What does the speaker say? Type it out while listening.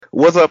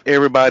What's up,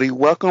 everybody?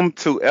 Welcome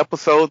to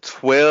episode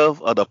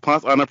 12 of the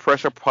Punch Under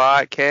Pressure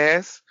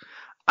podcast.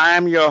 I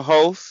am your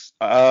host,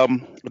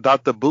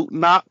 Dr.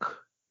 Bootnock,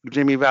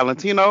 Jimmy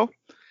Valentino,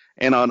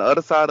 and on the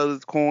other side of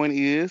this coin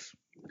is,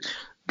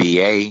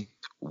 BA,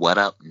 what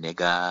up,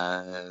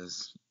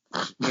 niggas?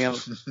 and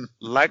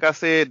like I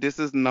said, this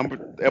is number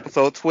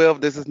episode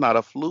 12. This is not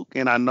a fluke,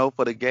 and I know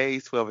for the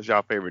gays, 12 is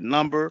y'all favorite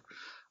number.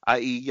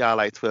 I.e., y'all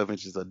like 12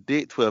 inches of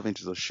dick, 12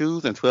 inches of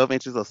shoes, and 12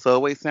 inches of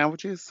Subway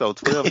sandwiches. So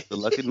 12 is the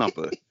lucky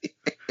number.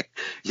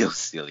 Yo,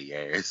 silly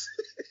ass.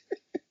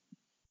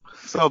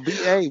 So,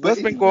 BA, But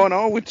what's been going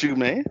anyway, on with you,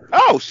 man?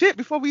 Oh, shit,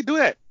 before we do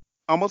that,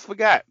 almost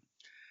forgot.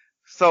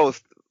 So,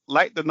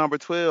 like the number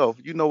 12,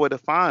 you know where to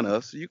find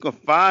us. You can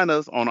find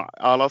us on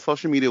all our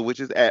social media,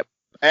 which is at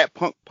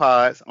Punk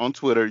Pods on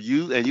Twitter.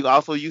 And you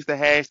also use the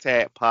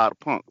hashtag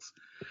PodPunks.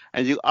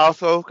 And you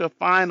also can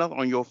find us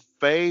on your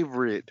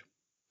favorite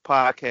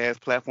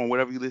podcast platform,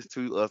 wherever you listen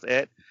to us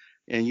at.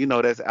 And you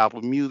know that's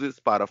Apple Music,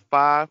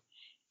 Spotify,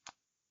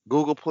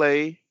 Google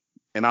Play,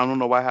 and I don't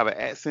know why I have an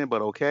accent,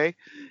 but okay.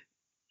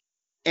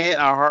 And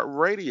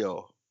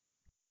iHeartRadio.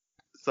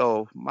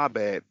 So my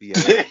bad, BA.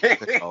 I didn't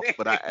cut you off,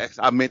 but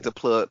I meant to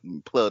plug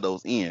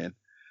those in.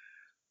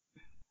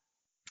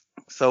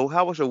 So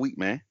how was your week,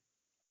 man?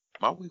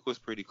 my week was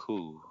pretty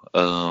cool.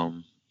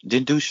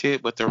 Didn't do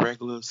shit but the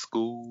regular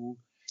school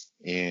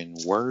and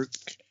work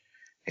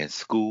and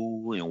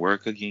school and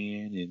work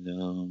again,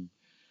 and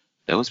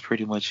that was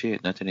pretty much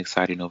it. Nothing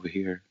exciting over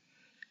here.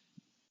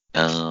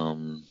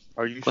 Um,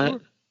 Are you but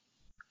sure?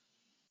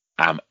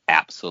 I'm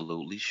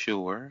absolutely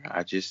sure.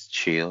 I just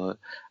chilled.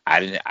 I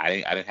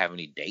didn't have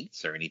any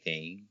dates or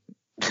anything.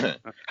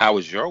 How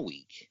was your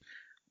week?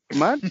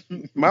 My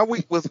my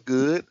week was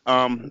good.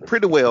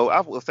 Pretty well.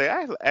 I will say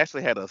I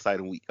actually had an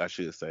exciting week. I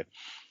should say.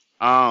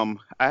 I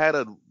had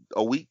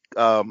a week.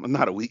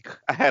 Not a week.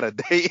 I had a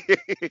date.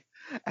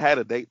 I had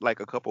a date like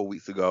a couple of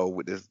weeks ago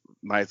with this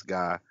nice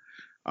guy.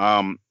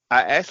 I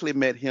actually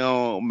met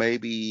him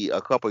maybe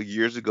a couple of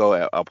years ago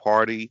at a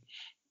party,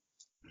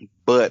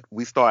 but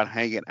we started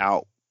hanging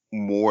out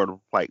more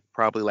like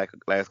probably like the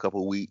last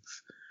couple of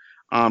weeks.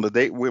 The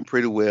date went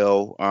pretty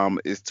well.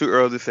 It's too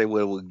early to say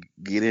what we'll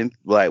get in,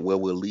 like what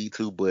we'll lead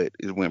to, but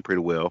it went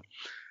pretty well.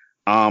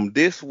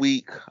 This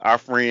week our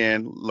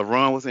friend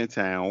LaRon was in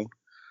town,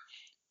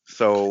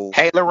 so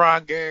Hey,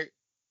 LeRon Garrett.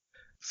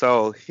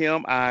 so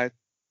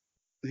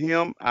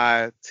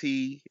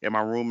T, and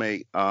my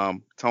roommate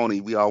Tony,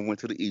 we all went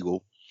to the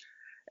Eagle,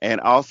 and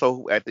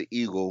also at the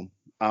Eagle,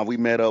 we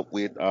met up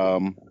with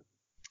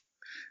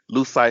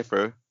Lou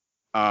Cipher,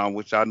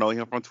 which y'all know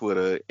him from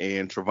Twitter,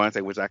 and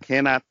Travante, which I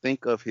cannot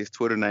think of his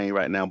Twitter name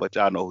right now, but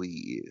y'all know who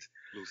he is.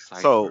 Blue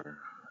So Cipher.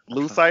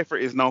 Lou Cipher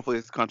is known for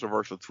his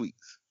controversial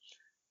tweets.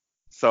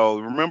 So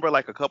remember,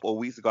 like a couple of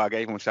weeks ago, I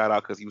gave him a shout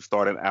out because he was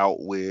starting out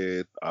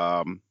with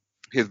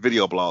his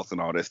video blogs and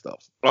all that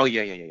stuff. Oh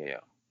yeah, yeah, yeah, yeah, yeah.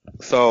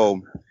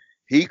 So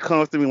he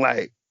comes to me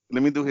like,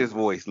 let me do his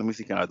voice. Let me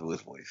see, can I do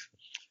his voice?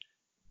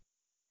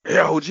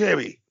 Yo,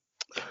 Jimmy.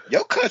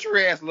 Your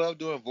country ass love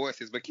doing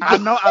voices, but keep I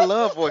going. know I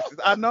love voices.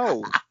 I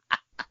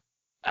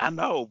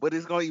know, but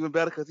it's going even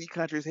better because he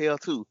country as hell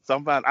too.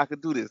 Sometimes I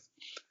could do this.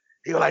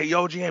 He was like,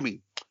 yo,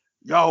 Jimmy,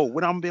 yo,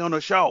 when I'm gonna be on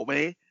the show,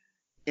 man.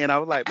 And I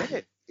was like,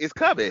 man, it's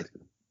coming.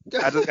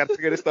 I just got to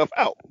figure this stuff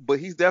out. But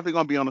he's definitely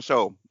gonna be on the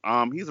show.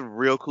 He's a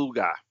real cool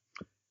guy.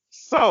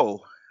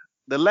 So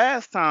the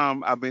last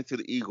time I've been to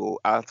the Eagle,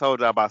 I told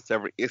you about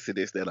several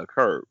incidents that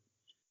occurred.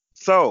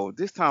 So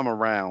this time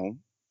around,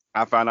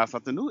 I found out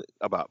something new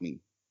about me.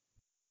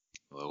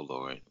 Oh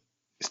Lord,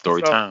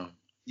 story So time.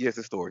 yes,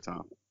 it's story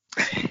time.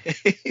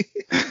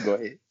 Go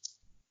ahead.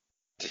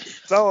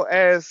 So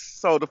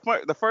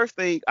the first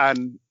thing I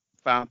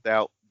found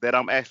out that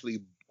I'm actually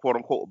quote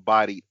unquote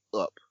bodied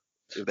up,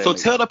 if that So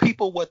makes tell sense. the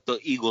people what the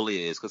eagle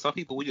is, because some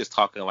people we just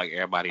talking like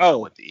everybody know Oh,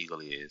 what the eagle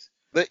is.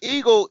 the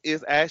Eagle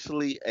is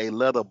actually a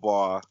leather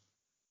bar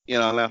in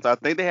Atlanta. I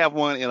think they have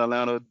one in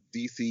Atlanta,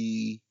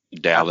 DC, I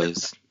think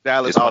Dallas,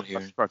 Dallas, this all one across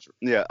here. the country.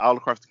 Yeah, all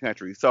across the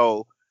country.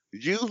 So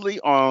usually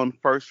on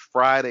first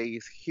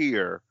Fridays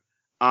here,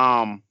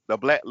 the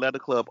Black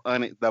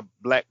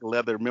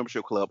Leather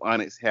Membership Club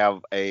Onyx have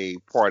a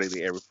party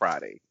there every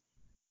Friday.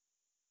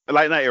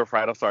 Like not every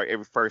Friday, I'm sorry,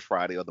 every first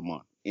Friday of the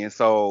month. And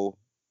so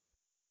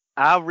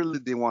I really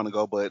didn't want to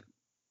go, but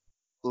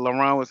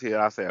LaRon was here.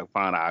 I said,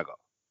 fine, I'll go.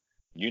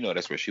 You know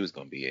that's where she was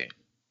gonna be at.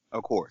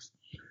 Of course.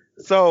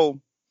 So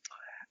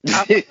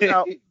I found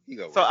out. You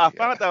go So where I she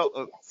found at. out.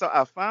 So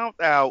I found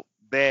out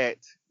that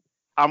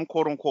I'm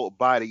quote unquote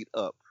bodied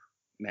up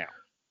now.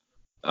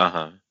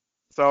 Uh-huh.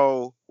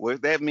 So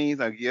what that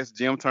means, I guess,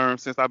 gym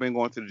terms, since I've been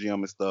going to the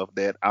gym and stuff,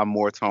 that I'm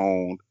more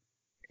toned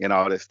and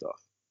all that stuff.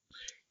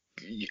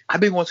 I've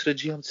been going to the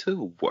gym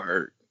too.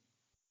 Word.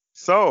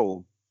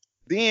 So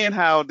then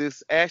how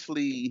this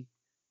actually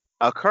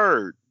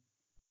occurred.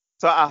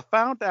 So I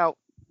found out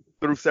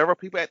through several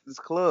people at this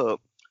club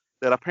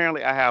that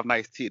apparently I have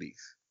nice titties.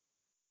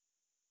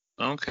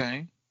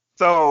 Okay.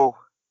 So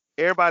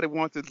everybody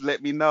wanted to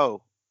let me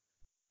know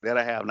that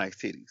I have nice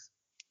titties.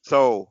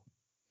 So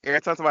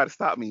every time somebody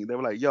stopped me, they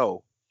were like,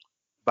 "Yo,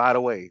 By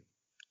the way,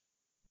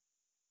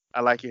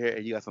 I like your hair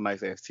and you got some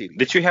nice ass titties.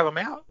 Did you have them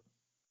out?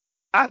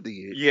 I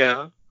did.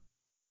 Yeah.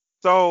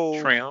 So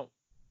Tramp.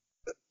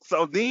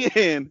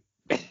 then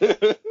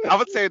I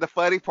would say the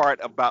funny part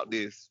about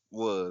this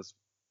was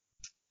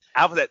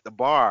I was at the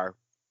bar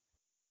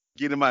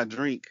getting my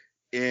drink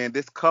and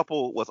this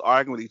couple was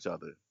arguing with each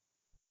other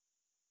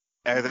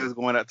as it was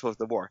going out towards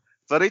the bar.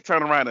 So they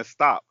turn around and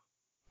stop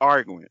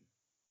arguing.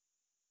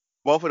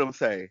 Both of them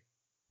say,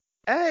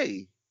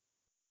 "Hey,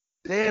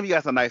 damn, you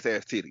got some nice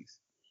ass titties."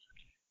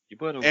 You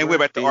better And we're work,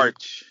 back to argue.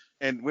 bitch.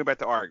 And we're back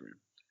to arguing.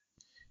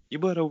 You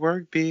better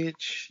work,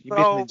 bitch. You been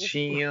in So, the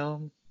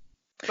gym.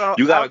 so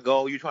You got a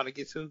goal you trying to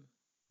get to?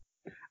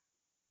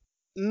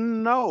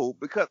 no,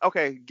 because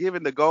okay,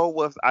 given the goal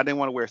was I didn't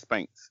want to wear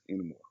Spanx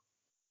anymore.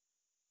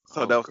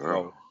 So that was the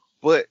goal.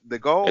 But the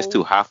goal That's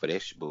too hot for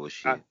that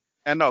bullshit.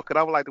 I know, because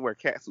I would like to wear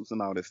cat suits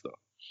and all this stuff.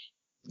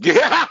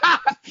 Yeah.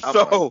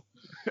 So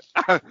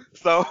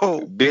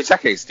Bitch, I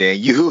can't stand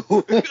you.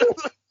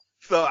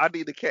 so I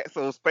need the cat.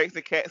 So Spanx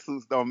and cat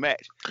suits don't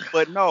match.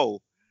 But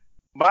no,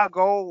 my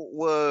goal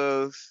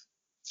was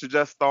to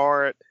just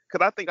start,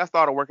 because I think I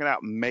started working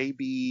out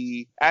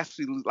maybe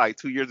actually like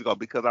 2 years ago,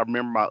 because I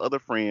remember my other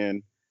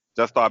friend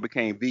just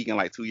became vegan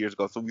like 2 years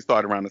ago. So we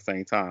started around the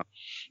same time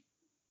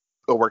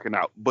of working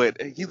out.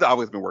 But he's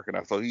always been working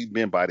out, so he's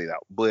been bodied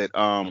out. But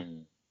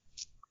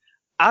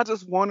I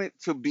just wanted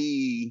to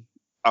be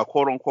a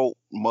quote unquote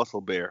muscle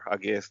bear. I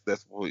guess that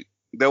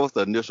was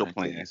the initial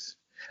plan.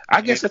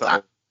 I guess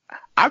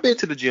I've been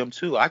to the gym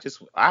too. I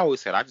always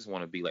said I just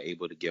want to be like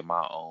able to get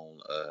my own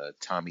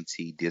Tommy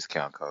T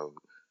discount code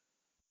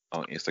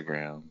on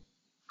Instagram.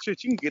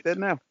 Shit, you can get that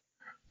now.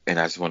 And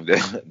I just wanted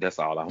to, that's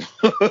all I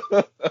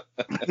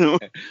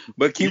want.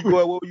 But keep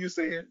going. What were you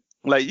saying?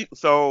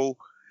 So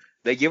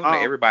they give them to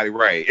everybody,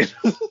 right?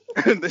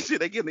 The shit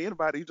they give to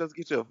anybody. You just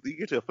get your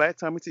flat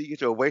tummy T, you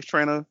get your waist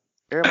trainer.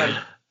 Everybody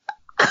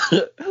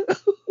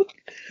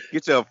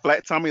get your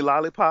flat tummy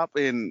lollipop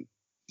and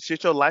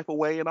shit your life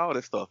away and all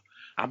this stuff.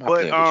 I'm not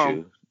playing with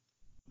you.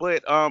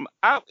 But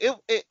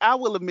I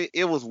will admit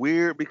it was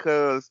weird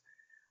because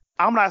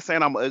I'm not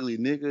saying I'm an ugly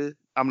nigga.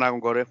 I'm not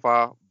gonna go that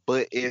far,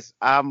 but it's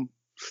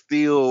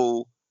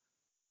still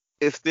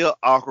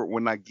awkward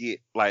when I get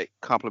like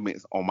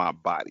compliments on my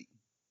body.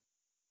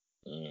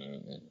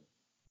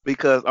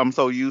 Because I'm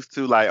so used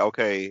to like,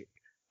 okay,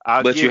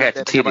 but you had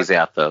the titties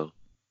out though.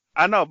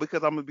 I know,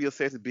 because I'm gonna be a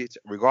sexy bitch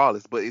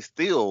regardless, but it's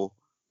still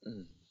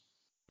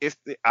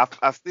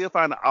I still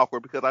find it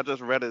awkward because I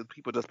just rather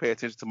people just pay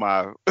attention to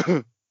my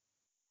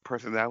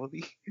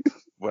personality.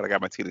 But I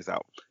got my titties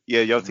out. Yeah,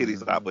 your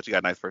titties out, but you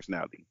got a nice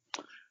personality.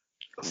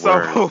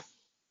 So,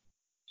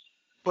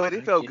 but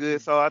it felt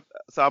good. So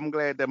I'm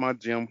glad that my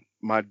gym,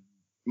 my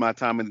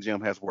time in the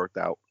gym has worked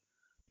out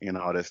and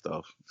all that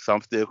stuff. So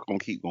I'm still gonna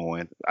keep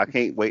going. I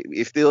can't wait.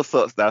 It still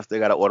sucks that I still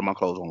gotta order my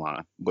clothes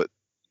online, but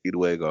either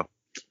way it go.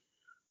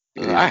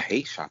 I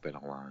hate shopping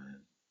online.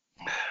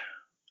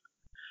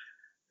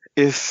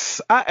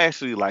 I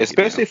actually like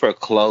especially for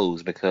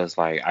clothes, because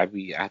like I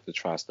have to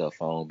try stuff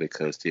on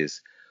because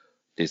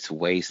this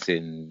waist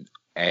and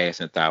ass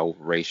and thigh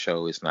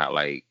ratio is not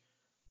like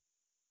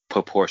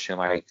proportion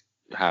like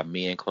how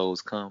men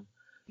clothes come.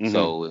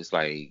 So it's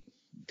like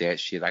that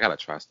shit. I gotta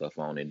try stuff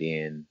on, and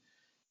then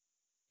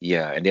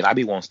I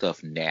be wanting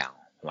stuff now,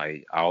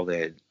 like all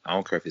that. I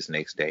don't care if it's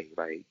next day.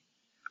 Like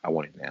I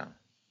want it now.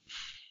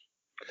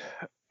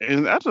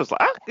 And I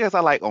guess I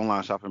like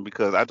online shopping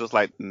because I just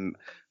like.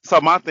 So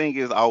my thing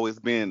has always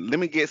been, let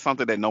me get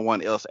something that no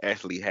one else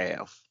actually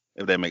have,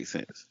 if that makes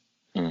sense.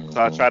 So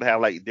I try to have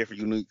like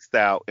different unique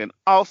style. And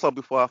also,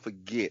 before I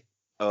forget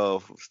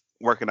of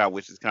working out,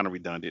 which is kind of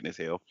redundant as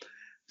hell.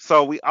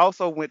 So we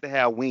also went to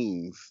have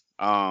wings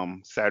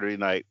Saturday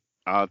night.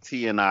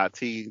 Tony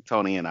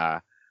and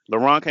I.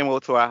 LaRon came over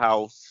to our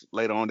house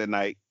later on that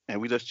night,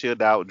 and we just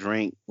chilled out,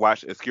 drank,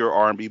 watched obscure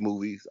R&B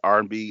movies,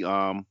 R&B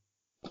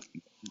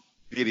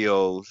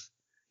videos.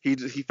 He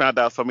found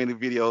out so many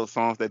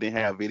songs that didn't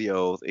have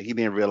videos, and he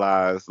didn't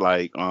realize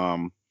like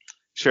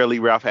Shirley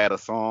Ralph had a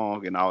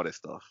song and all that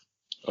stuff.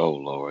 Oh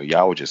Lord,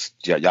 y'all were just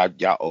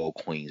y'all old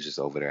queens just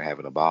over there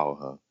having a ball,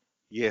 huh?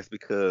 Yes,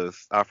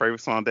 because our favorite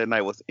song that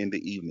night was "In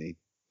the Evening."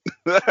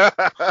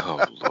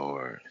 Oh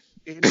Lord.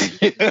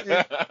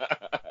 The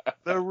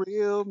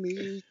real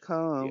me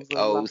comes. Yes,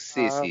 old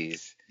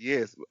sissies.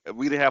 Yes,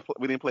 we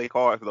didn't play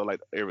cards though,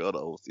 like every other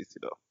old sissy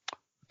though.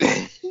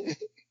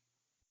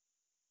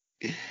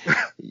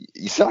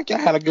 You sound like y'all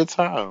had a good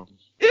time.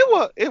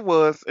 It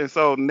was, and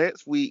so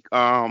next week,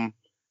 John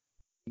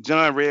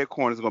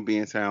Redcorn is gonna be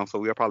in town, so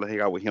we'll probably hang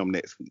out with him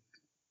next week.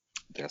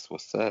 That's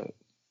what's up.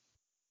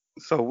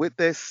 So with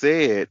that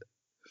said,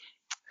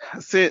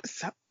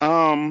 since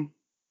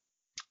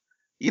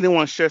you didn't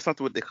want to share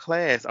something with the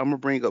class, I'm gonna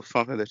bring up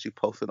something that you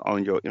posted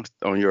on your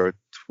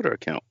Twitter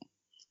account.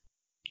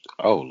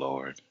 Oh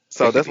Lord.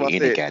 So that's why I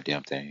said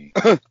goddamn thing.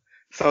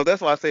 So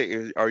that's why I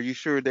say, are you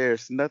sure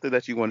there's nothing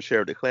that you want to share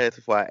with the class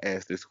before I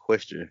ask this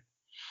question?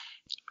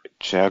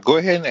 Child, go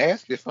ahead and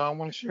ask it. If I don't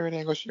want to share it, I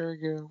ain't gonna share it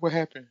again. What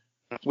happened?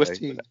 What's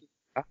tea?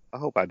 I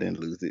hope I didn't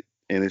lose it.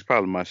 and it's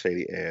probably my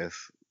shady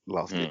ass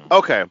lost it. Mm.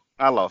 Okay,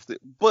 I lost it.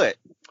 But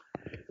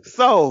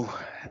so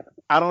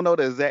I don't know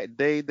the exact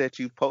day that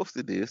you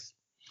posted this,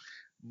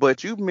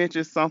 but you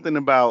mentioned something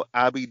about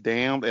 "I be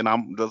damned," and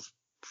I'm just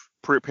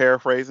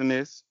paraphrasing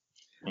this.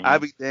 I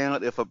Hmm. be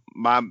damned if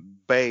my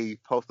bae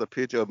post a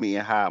picture of me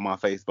and hide my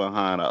face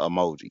behind an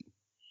emoji.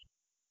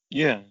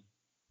 Yeah,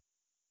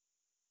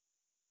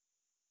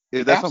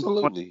 Is that something?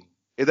 absolutely.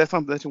 Is that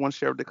something that you want to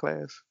share with the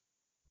class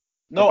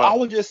No, about?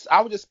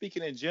 I was just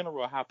speaking in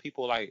general how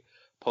people like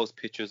post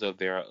pictures of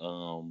their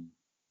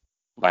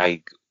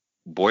like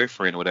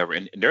boyfriend or whatever,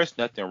 and there's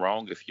nothing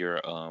wrong if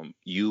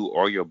you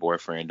or your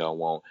boyfriend don't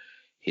want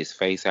his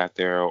face out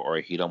there or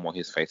he don't want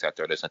his face out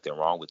there. There's nothing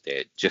wrong with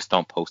that. Just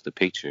don't post the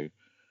picture.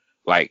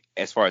 Like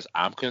as far as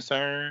I'm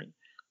concerned,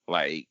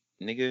 like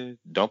nigga,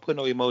 don't put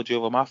no emoji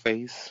over my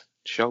face.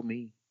 Show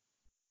me.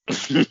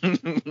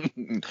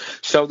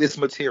 Show this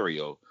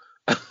material.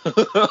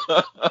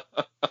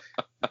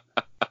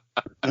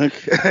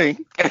 Okay.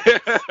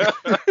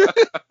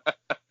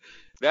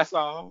 That's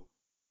all.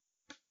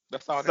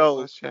 That's all that So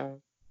was,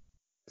 child.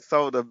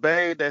 so the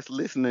babe that's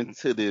listening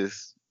to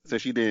this,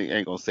 since she didn't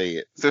ain't gonna say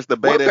it. Since the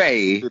babe What that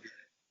bae?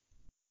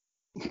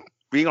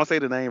 we ain't gonna say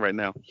the name right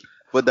now,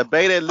 but the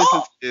babe that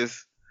listens Oh. to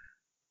this,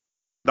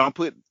 don't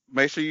put.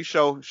 Make sure you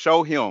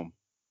show him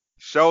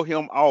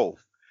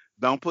off.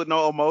 Don't put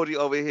no emoji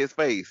over his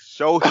face.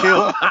 Show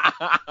him.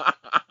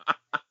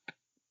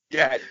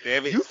 God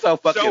damn it. You so Show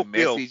fucking him.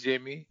 messy,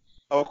 Jimmy.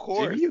 Of Jimmy,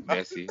 course. you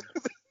messy.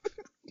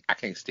 I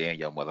can't stand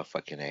your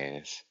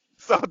motherfucking ass.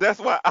 So that's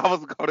why I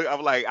was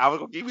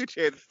gonna give you a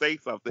chance to say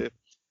something.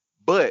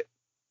 But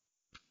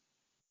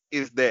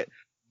is that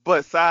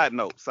but side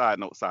note.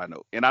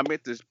 And I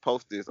meant to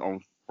post this on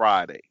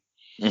Friday.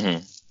 Hmm.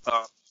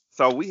 Uh,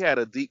 so we had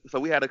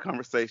a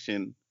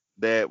conversation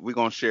that we're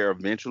gonna share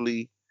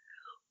eventually.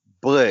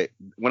 But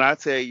when I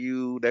tell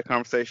you that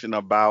conversation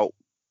about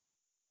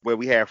where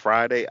we had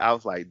Friday, I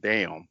was like,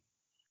 damn.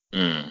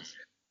 Mm.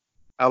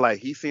 I like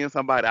he's seeing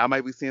somebody, I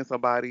might be seeing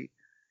somebody.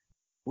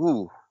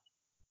 Ooh,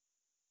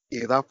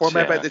 is our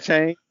format about Child. to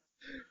change?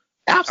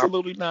 Are,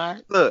 Absolutely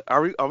not. look,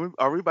 are we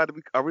about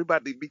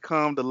to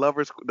become the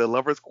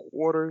lovers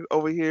quarter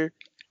over here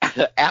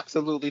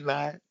Absolutely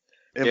not.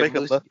 and That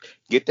making mushy, love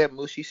get that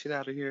mushy shit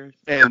out of here.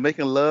 and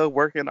making love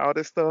working all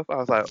this stuff? I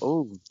was like,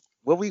 oh,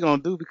 what we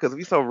gonna do? Because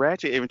we so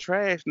ratchet and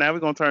trash. Now we're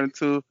gonna turn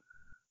into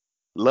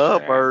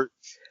love Child. birds.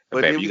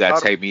 But Baby, then you we gotta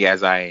thought take me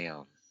as I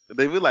am.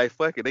 they were like,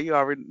 fuck it. They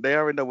already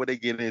know what they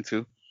getting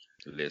into.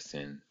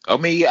 Listen.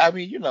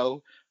 You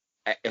know,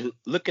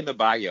 look in the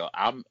bio.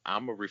 I'm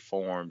a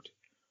reformed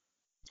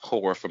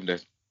whore from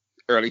the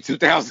early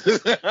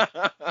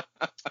 2000s.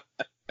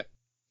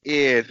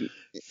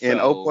 And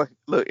oh boy, So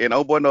look, and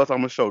oh boy knows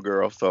I'm a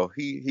showgirl, so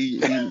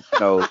he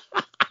knows.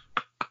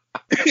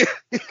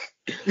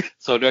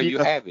 so there He you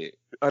knows. have it.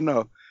 I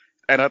know.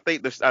 And I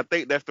think that's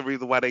the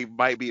reason why they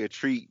might be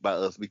intrigued by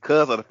us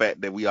because of the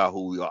fact that we are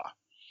who we are.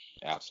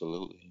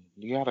 Absolutely.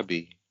 You gotta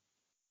be.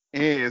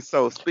 And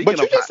so But speaking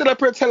you of just sit up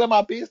here telling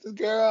my business,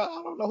 girl.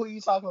 I don't know who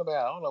you talking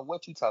about. I don't know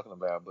what you talking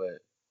about, but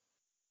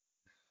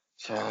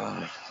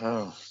child,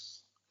 oh.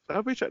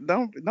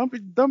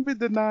 don't be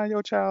denying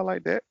your child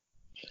like that.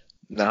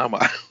 Nah, I'm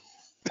a,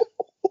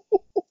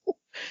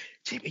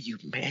 Jimmy, you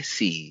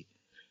messy.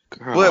 But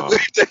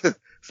Girl.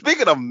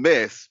 speaking of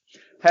mess,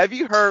 have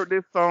you heard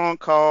this song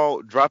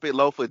called "Drop It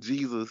Low for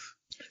Jesus"?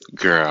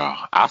 Girl.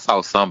 I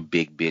saw some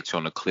big bitch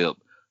on the clip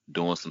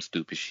doing some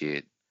stupid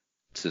shit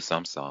to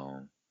some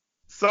song.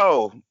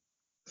 So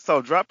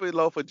 "Drop It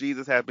Low for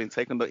Jesus" has been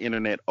taking the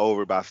internet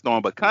over by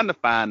storm, but kind of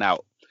find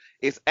out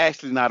it's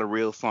actually not a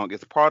real song.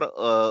 It's part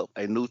of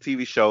a new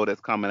TV show that's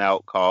coming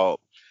out called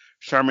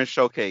Sherman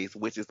Showcase,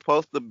 which is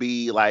supposed to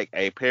be like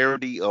a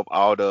parody of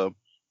all the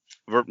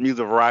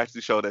music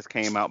variety show that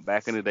came out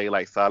back in the day,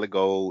 like Solid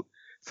Gold,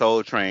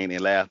 Soul Train,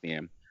 and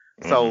Laugh-In.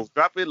 Hmm. So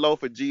 "Drop It Low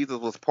for Jesus"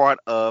 was part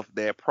of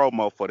their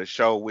promo for the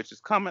show, which is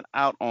coming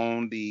out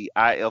on the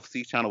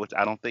IFC channel, which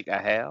I don't think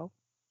I have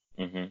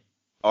Hmm.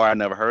 or I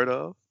never heard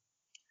of.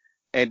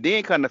 And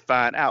then come to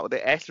find out,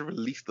 they actually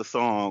released the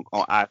song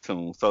on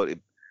iTunes. So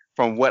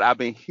from what I've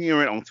been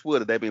hearing on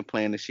Twitter, they've been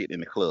playing the shit in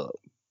the club.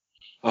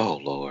 Oh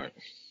Lord.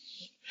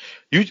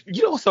 You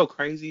know what's so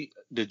crazy?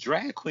 The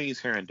drag queens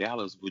here in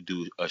Dallas would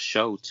do a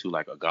show to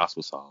like a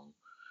gospel song.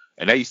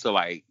 And they used to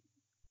like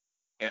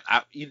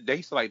they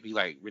used to like be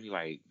like really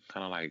like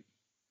kind of like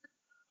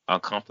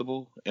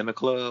uncomfortable in the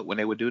club when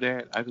they would do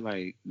that. I'd be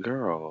like,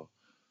 girl,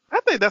 I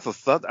think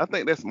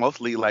that's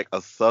mostly like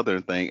a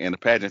southern thing and a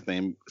pageant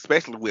thing,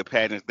 especially with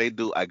pageants. They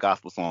do a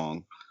gospel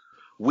song,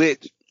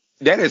 which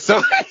that is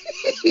so.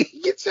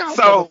 Get y'all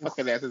so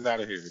motherfucking asses out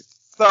of here.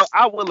 so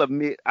I will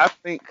admit, I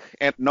think,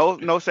 and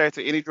no shade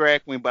to any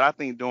drag queen, but I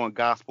think doing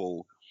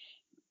gospel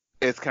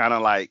is kind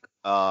of like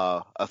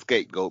a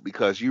scapegoat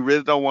because you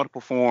really don't want to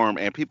perform,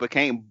 and people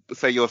can't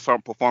say your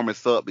certain performance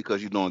suck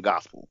because you're doing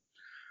gospel.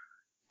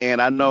 And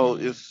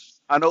Mm.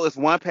 I know it's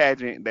one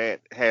pageant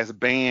that has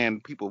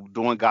banned people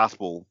doing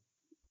gospel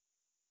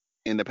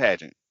in the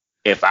pageant.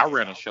 If I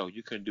ran a show,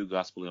 you couldn't do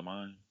gospel in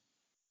mine.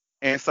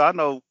 And so I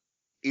know.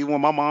 even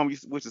when my mom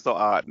used, which is so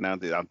odd now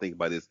that I'm thinking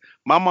about this,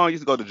 my mom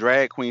used to go to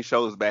drag queen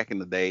shows back in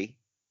the day,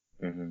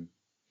 Hmm.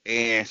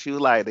 and she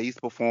was like, they used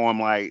to perform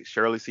like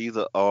Shirley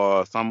Caesar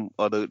or some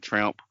other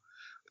tramp,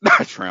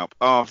 not tramp,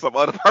 some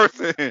other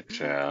person,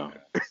 Child.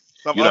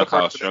 some You other don't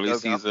call person that Shirley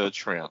does Caesar gospel. a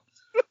tramp.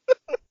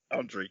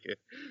 I'm drinking,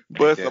 Ain't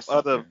but that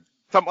something?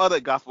 some other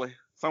gospel,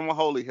 some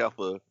holy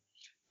heifer,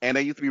 and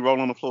they used to be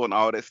rolling on the floor and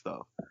all that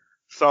stuff.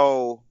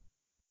 So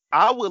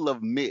I will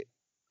admit,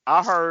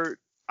 I heard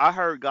I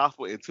heard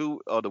gospel in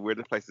two of the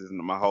weirdest places in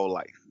my whole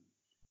life.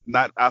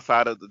 Not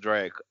outside of the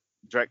drag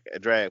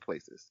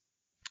places.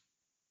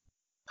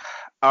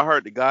 I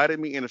heard the God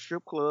in me in a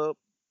strip club.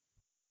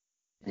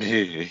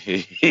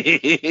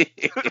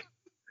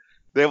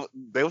 They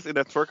was in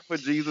there twerking for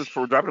Jesus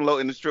for dropping low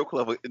in the strip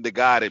club with the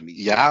God in me.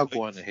 Y'all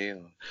going to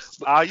hell.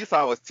 But All you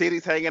saw was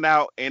titties hanging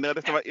out and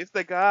other stuff. It's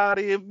the God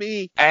in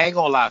me. I ain't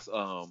gonna lie.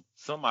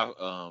 Some of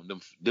my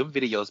them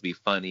videos be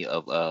funny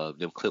of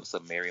them clips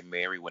of Mary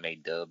Mary when they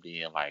dubbed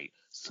in like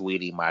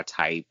 "Sweetie My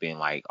Type" and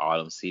like all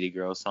them City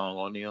Girl song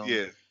on them.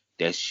 Yeah.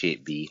 That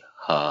shit be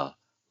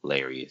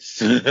hilarious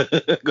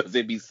because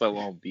it be so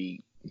on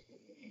beat.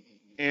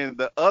 And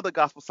the other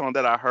gospel song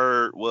that I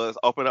heard was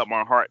 "Open Up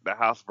My Heart," the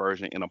house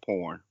version in a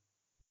porn.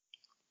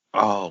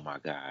 Oh my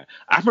god!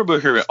 I remember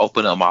hearing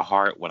 "Open Up My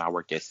Heart" when I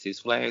worked at Six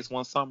Flags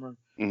one summer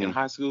in Hmm.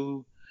 high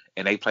school,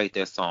 and they played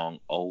that song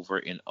over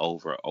and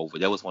over and over.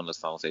 That was one of the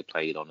songs they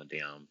played on the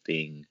damn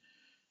thing,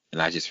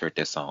 and I just heard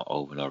that song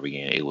over and over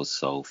again. It was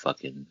so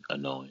fucking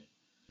annoying.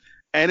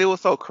 And it was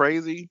so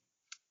crazy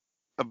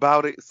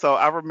about it. So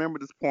I remember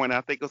this point. I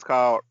think it was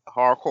called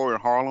Hardcore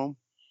in Harlem,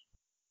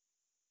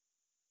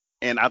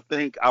 and I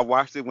think I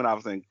watched it when I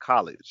was in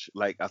college.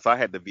 Like, so I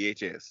had the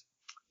VHS. Yes,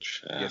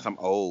 Child. I'm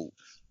old,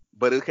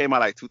 but it came out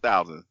like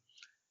 2000.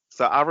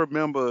 So I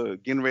remember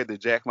getting ready to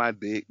jack my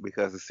dick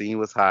because the scene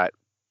was hot.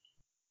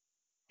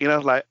 And I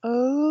was like,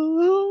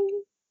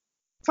 "Oh,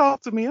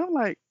 talk to me." I'm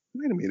like,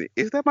 "Wait a minute,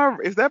 is that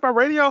my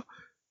radio?"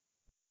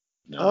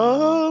 No,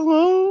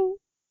 "Oh,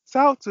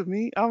 talk to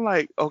me." I'm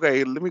like,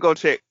 "Okay, let me go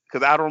check,"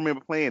 because I don't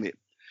remember playing it.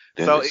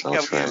 that So is it so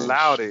kept getting trash.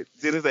 louder.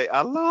 Then it say,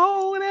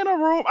 "Alone in a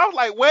room." I was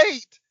like,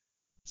 "Wait,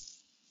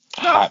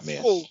 Hot no,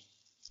 mess.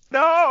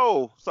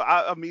 no." So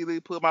I immediately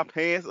put my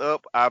pants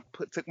up.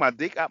 Took my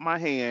dick out my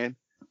hand.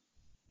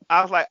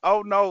 I was like,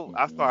 "Oh no!"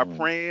 I started Mm-mm.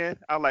 praying.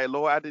 I was like,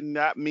 "Lord, I did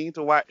not mean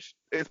to watch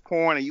this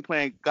porn, and you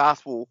playing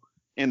gospel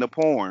in the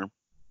porn."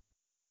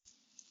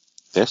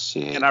 That And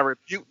shit. I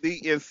rebuked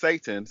thee in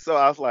Satan. So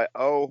I was like,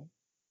 "Oh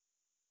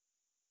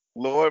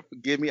Lord,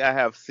 forgive me, I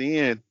have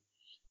sinned."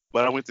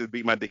 But I went to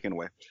beat my dick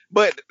anyway.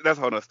 But that's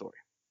a whole nother story.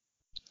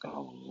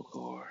 Oh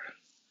Lord.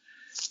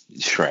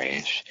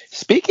 Trash.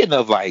 Speaking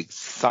of like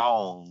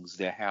songs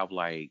that have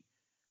like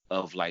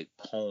of like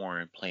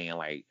porn playing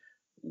like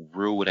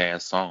rude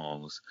ass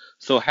songs.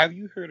 So have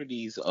you heard of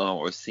these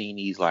or seen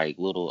these like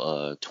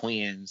little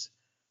twins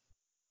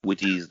with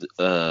these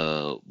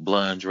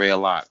blonde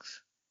dreadlocks?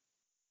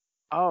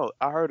 Oh,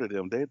 I heard of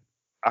them.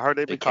 I heard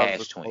they've The been causing a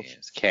Cash commotion.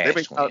 twins. They've Cash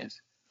been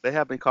twins. they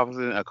have been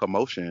causing a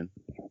commotion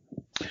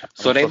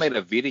So on they social. made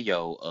a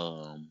video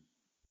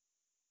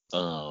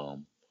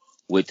um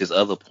with this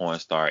other porn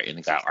star and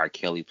it got R.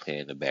 Kelly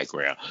playing in the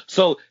background.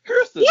 So What?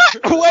 here's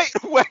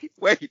the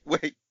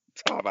Wait.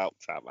 Time out.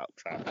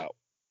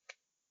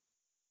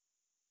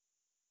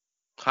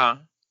 huh?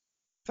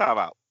 Time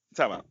out.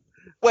 Time out.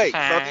 Wait.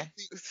 Huh?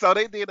 So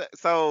they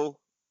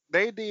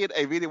did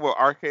a video with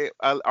R.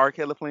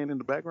 Kelly playing in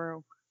the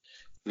background.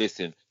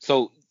 Listen,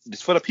 so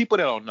for the people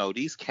that don't know,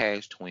 these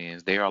Cash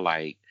twins, they are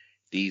like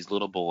these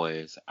little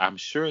boys. I'm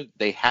sure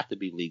they have to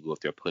be legal if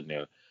they're putting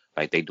their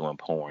like they doing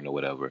porn or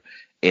whatever.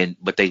 And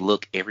but they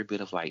look every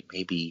bit of like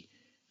maybe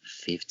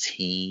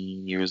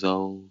 15 years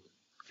old,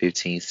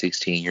 15,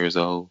 16 years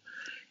old.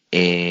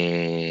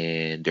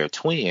 And they're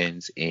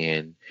twins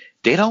and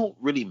they don't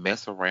really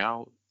mess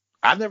around.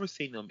 I've never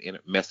seen them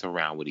mess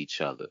around with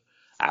each other.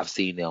 I've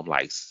seen them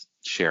like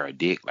share a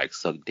dick, like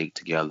suck dick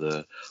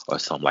together or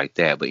something like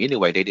that. But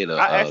anyway, they did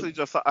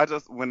I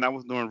just when I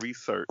was doing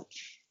research,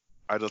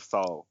 I just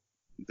saw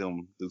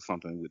them do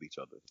something with each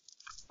other.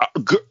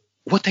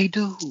 what they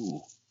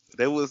do.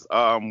 They was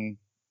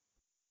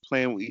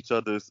playing with each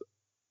other's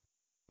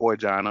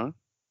vagina,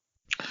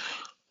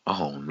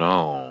 Oh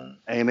no.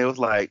 and it was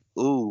like,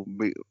 "Ooh,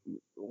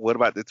 what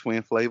about the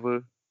twin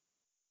flavor?"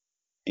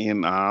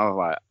 And I was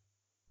like,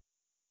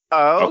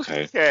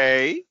 Okay.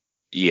 "Okay."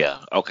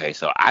 Yeah. Okay.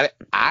 So I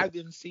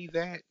didn't see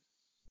that.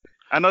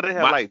 I know they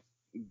have My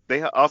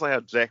like also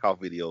have jack off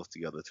videos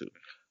together too.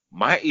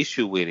 my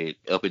issue with it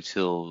up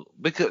until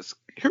because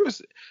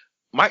here's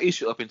my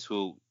issue up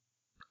until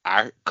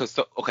I cause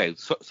so okay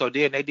so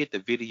then they did the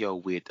video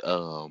with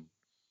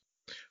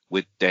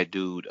that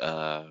dude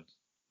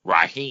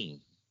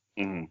Raheem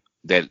Hmm.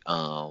 that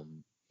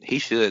he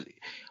should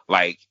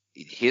like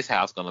his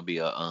house gonna be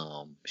a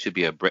should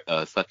be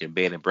a fucking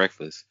bed and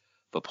breakfast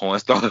for porn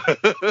stars.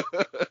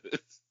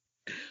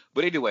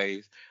 But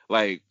anyways,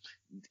 like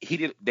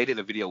they did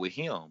a video with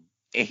him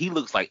and he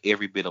looks like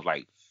every bit of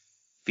like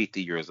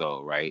 50 years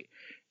old, right?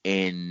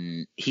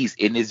 and he's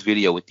in this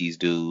video with these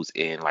dudes,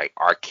 and like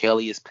R.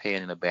 Kelly is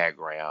playing in the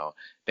background.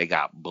 They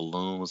got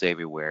balloons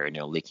everywhere, and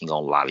they're licking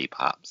on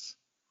lollipops.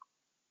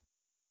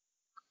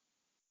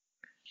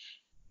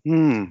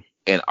 Hmm.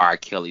 And R.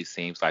 Kelly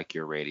Seems Like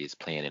You're Ready is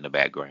playing in the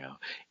background,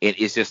 and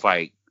it's just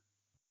like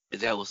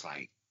that was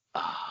like,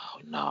 oh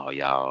no,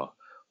 y'all.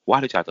 Why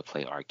did y'all have to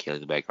play R. Kelly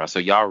in the background? So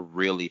y'all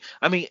really,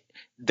 I mean,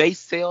 they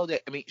sell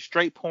that. I mean,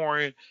 straight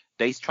porn.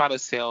 They try to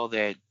sell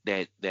that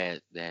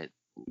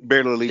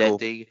Barely that legal.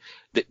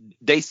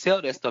 they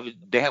sell that stuff.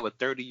 They have a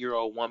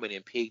 30-year-old woman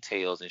in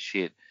pigtails and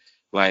shit,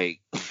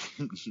 like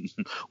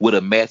with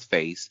a meth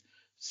face,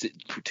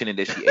 pretending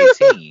that she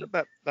 18,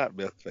 Not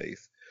best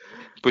face.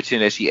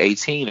 pretending that she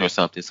 18 or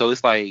something. So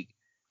it's like,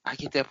 I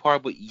get that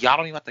part, but y'all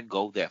don't even have to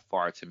go that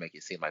far to make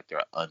it seem like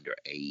they're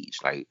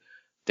underage. Like,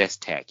 that's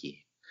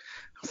tacky.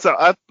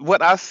 So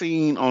what I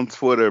seen on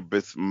Twitter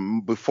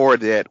before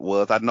that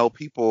was I know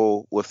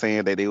people were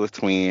saying that they was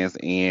twins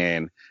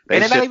and they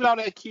And they're not should. even all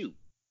that cute.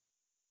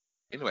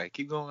 Anyway,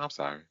 keep going. I'm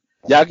sorry.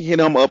 Y'all can hit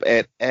them up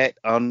at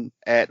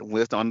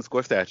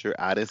Winston_stature.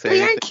 I didn't say They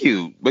anything. ain't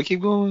cute, but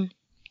keep going.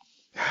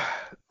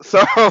 So,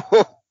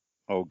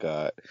 oh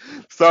God.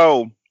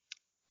 So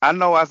I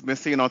know I've been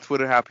seeing on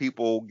Twitter how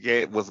people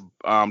there was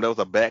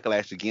a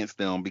backlash against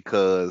them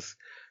because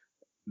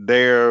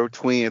they're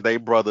twins, they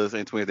brothers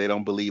and twins. They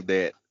don't believe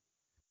that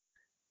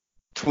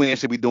twins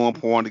should be doing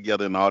porn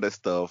together and all that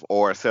stuff,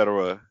 or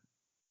etc.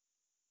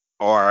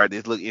 Or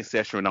this look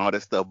incestual and all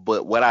that stuff.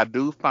 But what I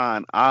do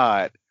find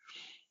odd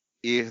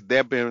is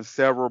there been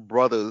several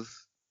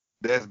brothers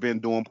that's been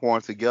doing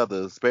porn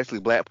together, especially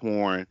black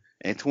porn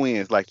and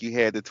twins. Like you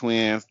had the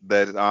twins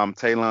that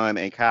Talon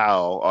and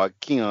Kyle or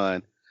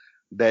Keon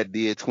that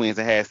did twins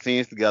and had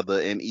scenes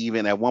together, and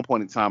even at one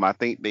point in time, I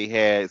think they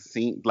had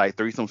seen like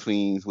threesome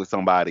scenes with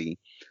somebody,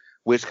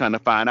 which kind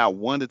of find out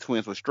one of the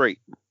twins was straight.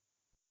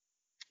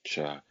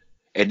 Sure.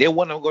 And then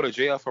one of them go to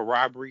jail for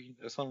robbery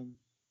or something.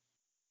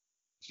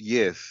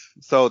 Yes,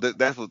 so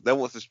that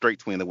was the straight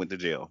twin that went to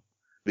jail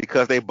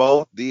because they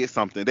both did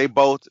something. They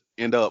both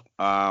end up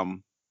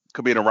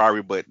committing a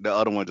robbery, but the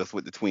other one just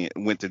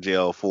went to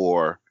jail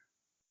for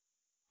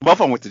both of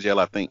them went to jail,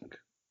 I think.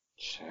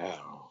 Child.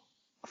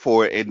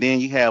 For it. And then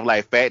you have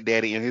like Fat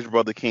Daddy and his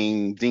brother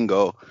King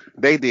Dingo.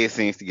 They did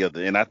scenes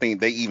together, and I think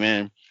they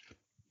even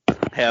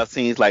have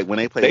scenes like when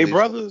they play They with each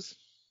other. brothers?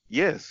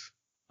 Yes.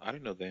 I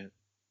didn't know that.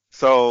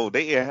 So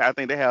I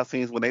think they have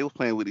scenes when they was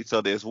playing with each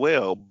other as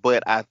well.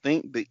 But I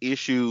think the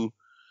issue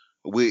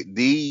with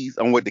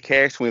with the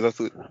Cash Twins,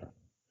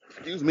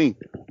 excuse me,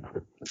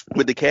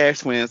 with the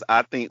Cash Twins,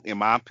 I think, in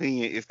my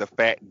opinion, is the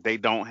fact they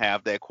don't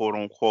have that quote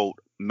unquote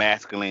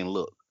masculine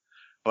look.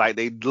 Like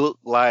they look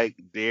like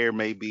they're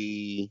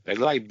maybe They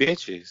look like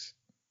bitches.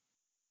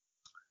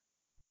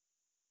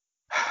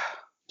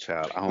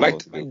 child. I don't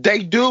Like know. they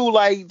do.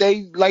 Like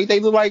they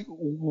look like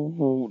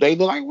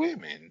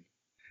women.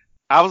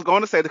 I was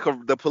going to say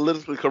the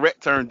politically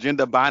correct term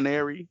gender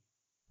binary.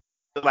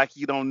 Like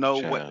you don't know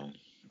what Child.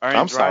 are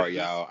I'm sorry,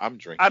 androgynous. y'all. I'm I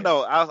drinking.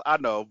 know, I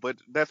know, but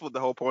that's what the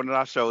whole point of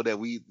our show that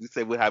we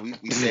say we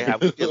say how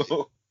we feel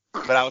it.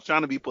 But I was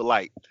trying to be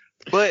polite.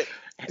 But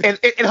and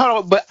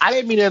hold on, but I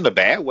didn't mean it in a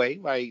bad way.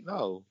 Like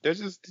no, they're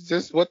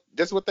just what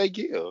they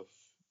give.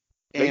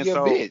 They and give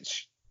so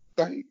bitch.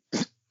 Like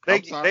they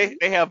I'm sorry.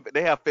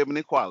 they have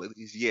feminine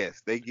qualities.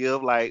 Yes, they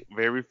give like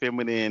very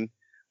feminine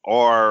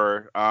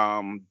or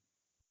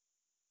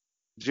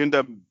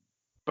gender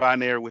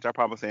binary, which I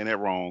probably saying that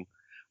wrong.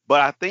 But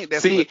I think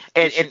that's what See, the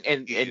and issue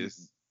and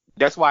is.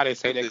 that's why I didn't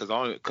say that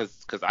With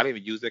because I didn't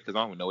even use it because I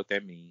don't even know what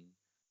that means.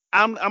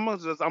 I'm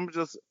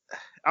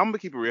gonna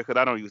keep it real because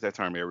I don't use that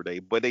term every day.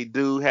 But they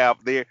do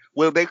have their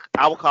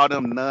I would call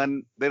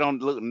them they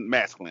don't look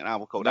masculine. I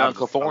would just call it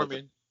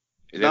Non-conforming.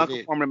 Is that it?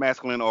 non-conforming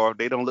masculine, or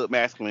they don't look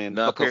masculine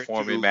compared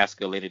Non-conforming to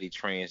masculinity,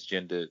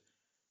 transgender,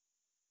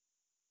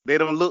 they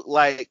don't look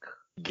like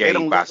they gay,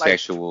 don't look like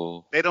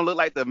bisexual, they don't look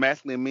like the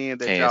masculine men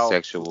that y'all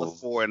look pansexual,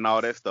 for and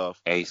all that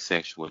stuff.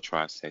 asexual,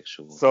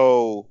 trisexual.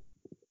 So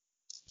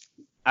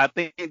I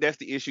think that's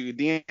the issue.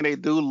 Then they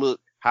do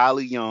look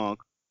highly young,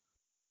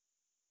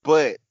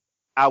 but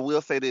I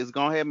will say this: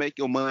 go ahead and make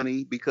your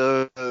money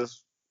because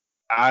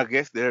I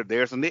guess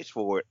there's a niche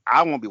for it.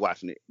 I won't be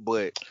watching it,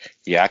 but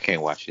Yeah, I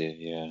can't watch it.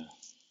 Yeah.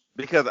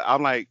 because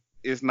I'm like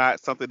it's not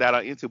something that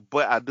I'm into.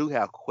 But I do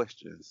have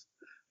questions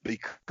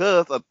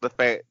because of the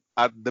fact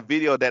the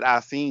video that I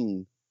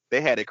seen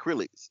they had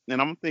acrylics, and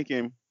I'm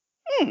thinking,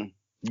 hmm,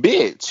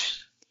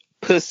 Bitch,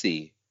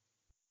 pussy,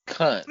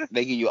 cunt.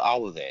 They give you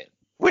all of that.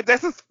 wait,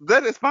 that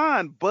is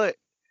fine. But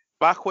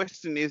my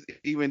question is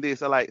even this: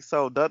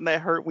 so doesn't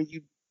that hurt when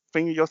you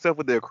finger yourself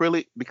with the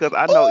acrylic? Because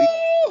I know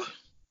Ooh.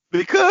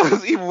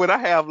 because even when I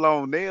have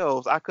long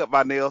nails, I cut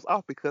my nails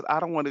off because I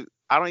don't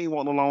even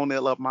want no long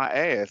nail up my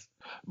ass.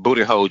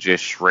 Booty hole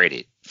just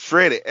shredded.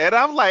 Shredded. And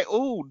I'm like,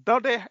 ooh,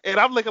 don't that and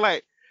I'm looking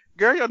like,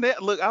 girl, your nail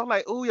look, I'm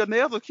like, ooh, your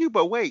nails are cute,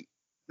 but wait,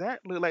 that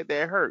look like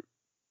that hurt.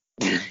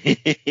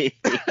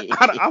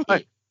 I'm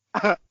like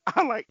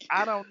I'm like,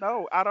 I don't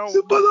know. I don't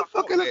The know if I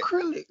want motherfucking that.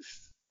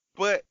 acrylics.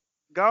 But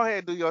go ahead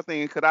and do your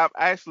thing, cause I've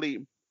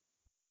actually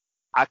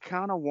I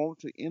kind of want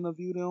to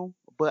interview them,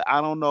 but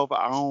I don't know if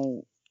I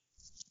don't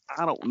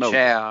know.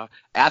 Child,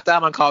 after I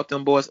done called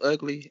them boys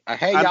ugly,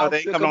 hey I know y'all they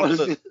ain't still coming come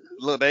on. on.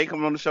 Look, they ain't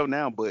coming on the show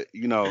now, but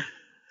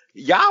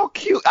Y'all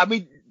cute. I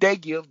mean, they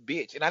give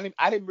bitch, and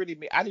I didn't really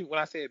mean, I didn't when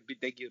I said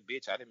they give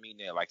bitch, I didn't mean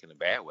that like in a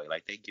bad way.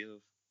 Like they give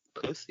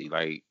pussy.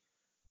 Like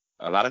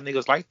a lot of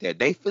niggas like that.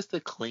 They fist to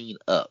clean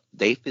up.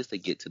 They fist to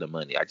get to the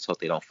money. I just hope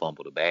they don't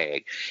fumble the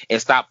bag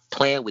and stop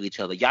playing with each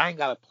other. Y'all ain't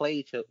gotta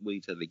play with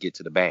each other to get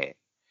to the bag.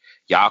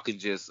 Y'all can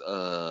just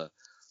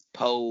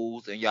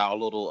pose and y'all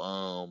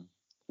little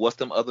what's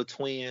them other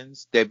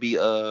twins that be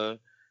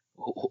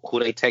who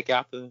they take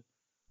out the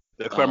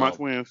Claremont um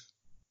twins.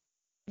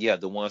 yeah,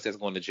 the ones that's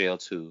going to jail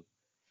too.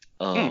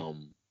 Mm,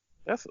 Um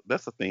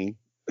that's a thing.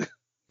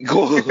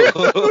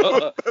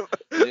 the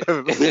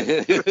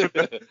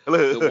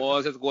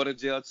ones that's going to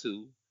jail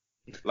too.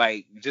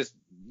 Like just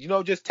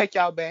just take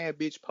y'all bad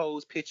bitch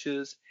pose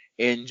pictures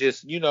and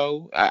just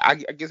I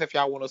guess if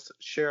y'all want to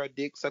share a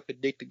dick, suck a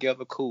dick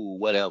together, cool,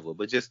 whatever.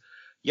 But just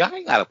y'all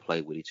ain't gotta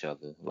play with each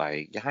other.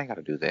 Like y'all ain't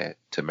gotta do that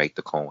to make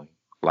the coin.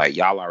 Like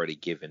y'all already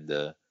given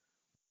the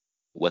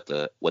what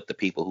the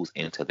people who's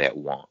into that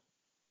want.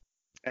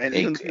 And And,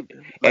 even people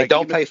and like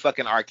don't even play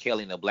fucking R.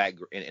 Kelly in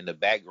the in the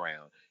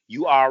background.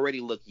 You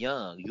already look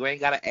young. You ain't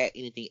gotta add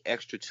anything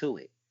extra to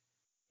it.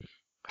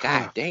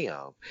 God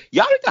damn.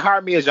 Y'all need to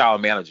hire me as y'all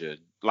manager.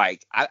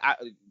 Like I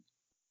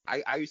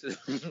used to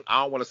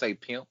I don't want to say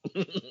pimp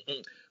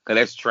because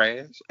that's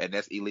trash and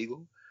that's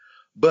illegal.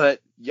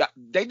 But yeah,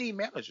 they need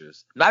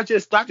managers. Not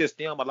just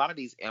them. A lot of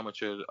these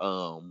amateur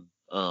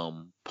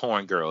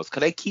porn girls,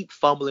 cause they keep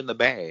fumbling the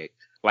bag.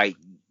 Like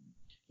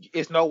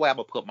it's no way I'm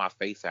gonna put my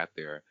face out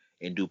there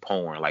and do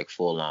porn like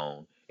full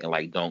on and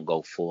like don't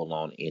go full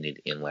on in it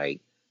and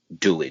like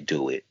do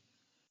it.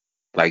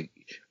 Like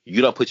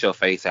you don't put your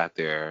face out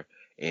there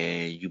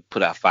and you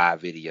put out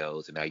 5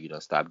 videos and now you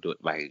don't stop doing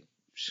like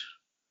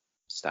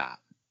stop.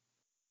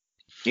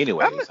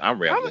 Anyways,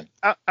 I'm rambling.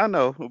 I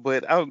know,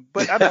 but I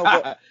know,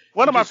 but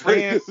one of my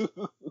friends,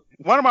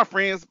 one of my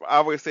friends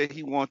always said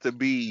he wants to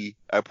be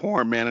a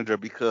porn manager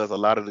because a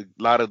lot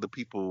of the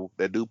people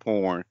that do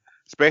porn,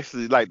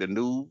 especially like the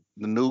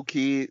new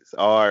kids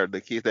or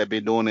the kids that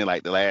been doing it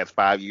like the last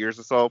 5 years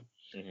or so,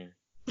 Mhm.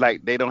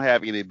 like they don't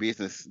have any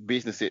businesses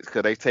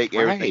because they take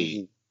Right.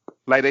 everything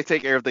like they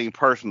take everything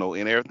personal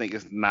and everything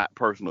is not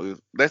personal.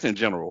 That's in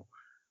general.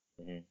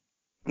 Mhm.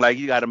 Like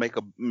you got to make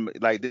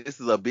like this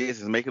is a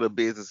business, make it a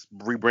business,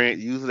 rebrand,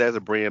 use it as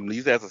a brand,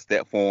 use it as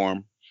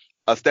a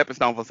a stepping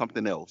stone for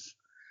something else.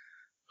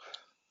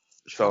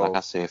 Like I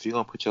So, said, if you're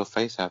gonna put your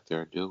face out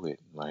there, do it.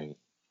 Like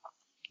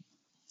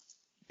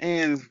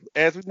and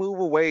as we move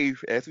away,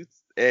 as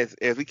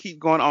we keep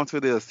going on to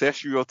the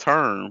ancestral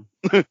term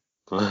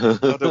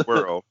of the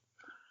world,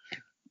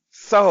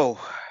 so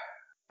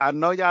I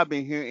know y'all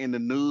been hearing in the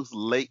news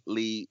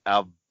lately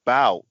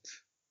about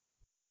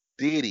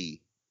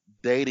Diddy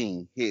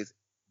dating his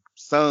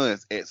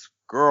son's ex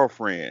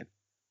girlfriend,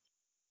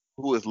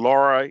 who is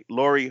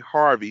Lori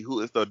Harvey, who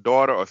is the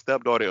daughter or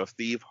stepdaughter of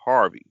Steve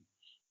Harvey.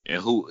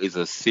 and who is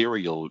a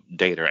serial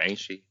dater, ain't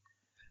she?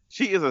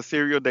 She is a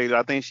serial dater.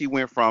 I think she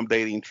went from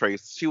dating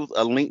Trace. She was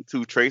a link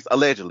to Trace,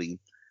 allegedly,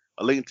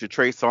 a link to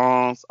Trey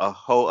Songz, a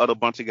whole other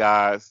bunch of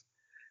guys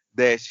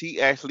that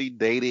she actually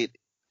dated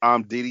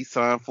Diddy's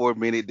son for a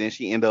minute. Then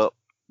she ended up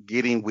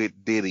getting with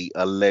Diddy,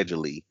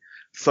 allegedly.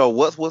 So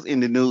what's in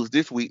the news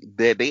this week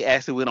that they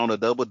actually went on a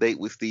double date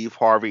with Steve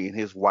Harvey and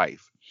his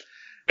wife.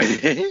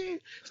 Steve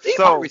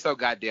So Harvey's so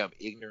goddamn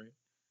ignorant.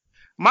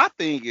 my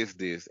thing is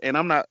this, and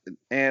I'm not,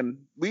 and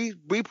we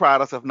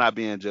pride ourselves not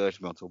being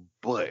judgmental,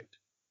 but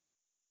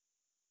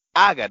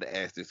I got to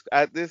ask this.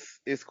 This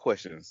is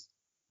questions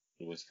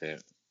What's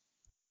that?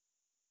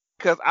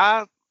 because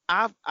I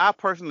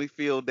personally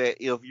feel that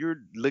if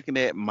you're looking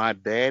at my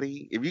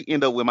daddy, if you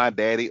end up with my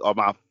daddy or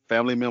my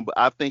family member,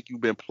 I think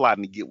you've been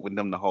plotting to get with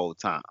them the whole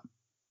time.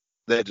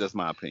 That's just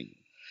my opinion.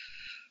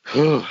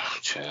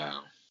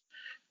 Child.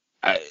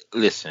 I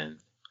listen.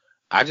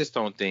 I just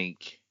don't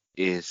think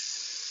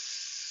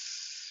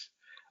it's.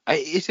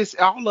 It's just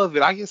all of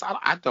it. I guess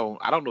I don't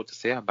know what to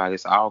say about it.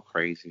 It's all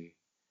crazy.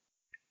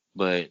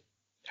 But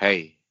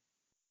hey,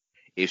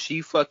 if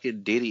she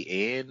fucking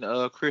Diddy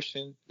and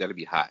Christian, that'd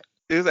be hot.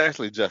 It's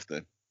actually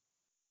Justin,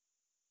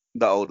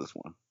 the oldest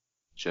one.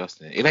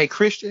 Justin, it ain't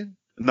Christian.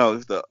 No,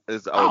 it's the Oh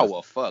oldest well,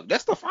 one. fuck.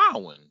 That's the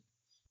fine one.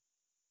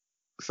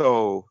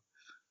 So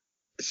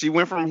she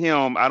went from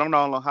him. I don't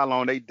know how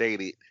long they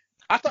dated,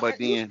 I thought but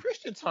it was then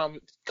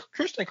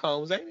Christian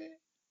Combs, ain't it?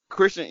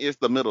 Christian is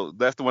the middle.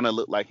 That's the one that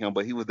looked like him,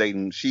 but he was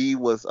dating. She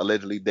was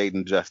allegedly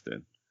dating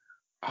Justin.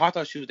 Oh, I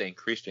thought she was dating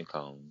Christian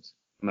Combs.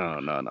 No,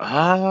 no, no.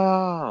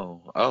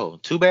 Oh,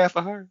 too bad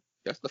for her.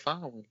 That's the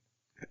fine one.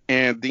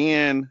 And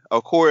then,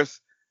 of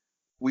course,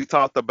 we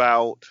talked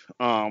about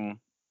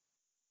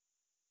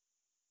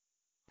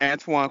Antoine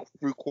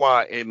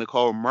Fuqua and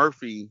Nicole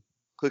Murphy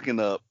hooking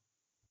up,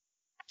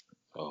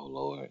 Oh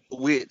Lord,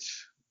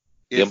 which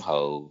them is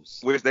hoes.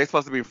 which they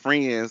supposed to be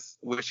friends.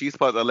 Which she's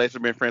supposed to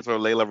allegedly been friends with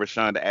Layla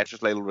Rashawn, the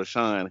actress Layla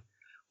Rashawn,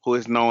 who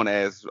is known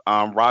as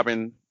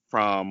Robin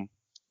from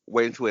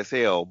Waiting to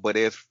Exhale, but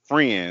as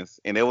friends,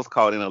 and it was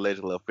called an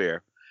alleged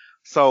affair.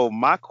 So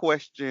my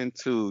question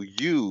to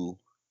you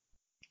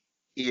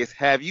is,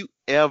 have you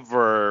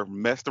ever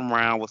messed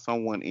around with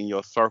someone in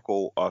your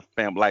circle or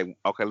family? Like,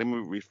 okay, let me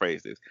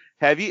rephrase this.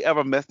 Have you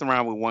ever messed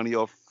around with one of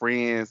your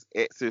friends'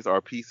 exes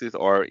or pieces,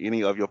 or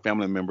any of your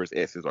family members'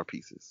 exes or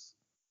pieces?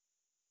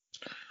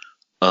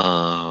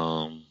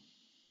 Um,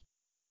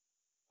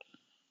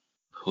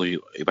 who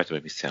you about to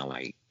make me sound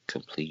like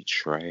complete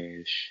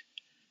trash?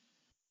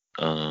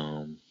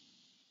 Um,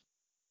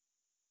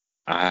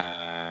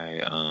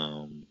 I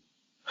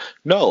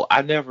no,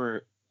 I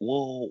never.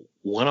 Well,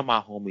 one of my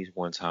homies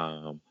one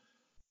time,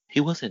 he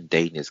wasn't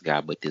dating this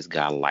guy, but this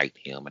guy liked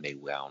him, and they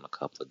went out on a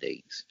couple of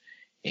dates,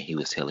 and he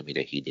was telling me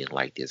that he didn't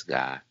like this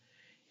guy,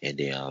 and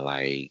then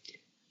like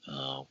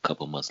a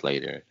couple months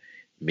later,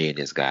 me and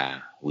this guy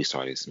we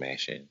started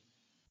smashing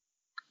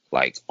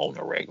like on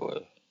a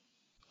regular.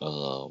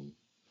 Um,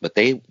 but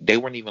they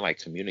weren't even like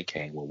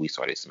communicating when we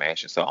started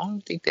smashing, so I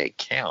don't think that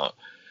count.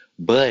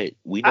 But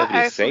we never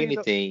I did say actually,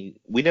 anything.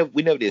 We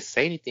never did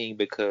say anything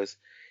because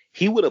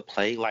he would have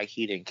played like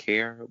he didn't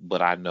care.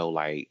 But I know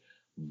like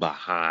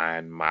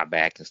behind my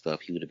back and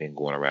stuff, he would have been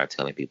going around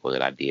telling people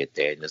that I did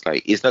that, and it's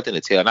like it's nothing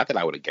to tell. Not that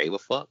I would have gave a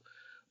fuck,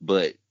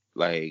 but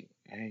like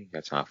I ain't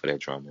got time for that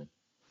drama.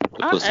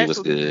 The I pussy was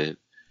actually, good.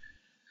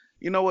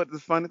 you know what the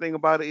funny thing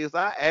about it is,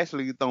 I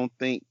actually don't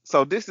think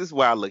so. This is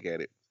where I look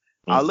at it.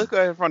 I Hmm. look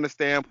at it from the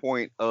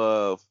standpoint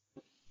of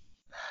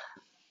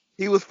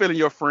he was feeling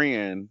your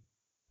friend,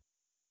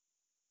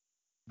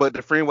 but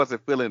the friend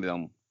wasn't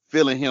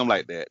feeling him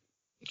like that.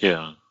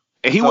 Yeah,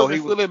 and he So he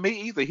wasn't was feeling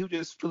me either. He was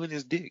just feeling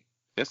his dick.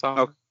 That's all.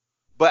 okay.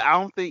 But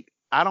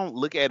I don't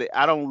look at it.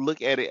 I don't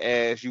look at it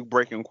as you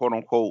breaking quote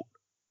unquote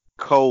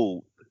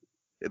code.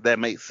 If that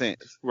makes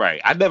sense.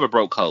 Right. I never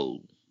broke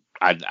code.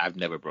 I've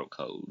never broke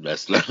code.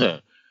 That's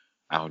I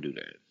don't do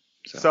that.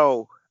 So,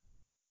 So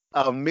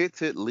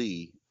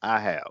admittedly, I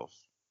have.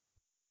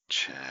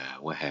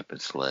 child, what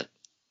happened, slut?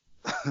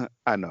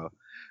 I know.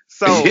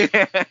 So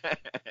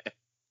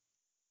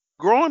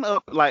growing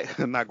up, like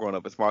not growing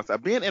up in small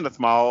town, being in a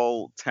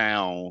small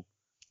town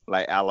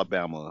like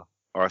Alabama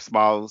or a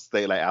small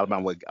state like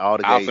Alabama where all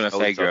the I was gays gonna know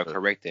say, each girl, other.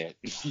 correct that.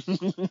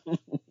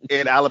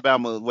 In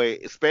Alabama, where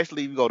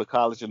especially if you go to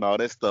college and all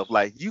that stuff,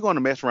 like you're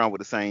gonna mess around with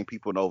the same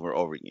people over and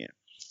over again.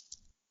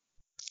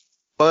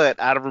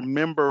 But I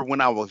remember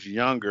when I was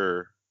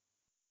younger,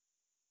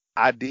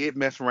 I did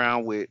mess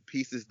around with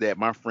pieces that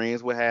my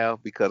friends would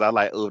have because I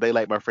like, oh, they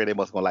like my friend, they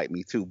must gonna like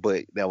me too.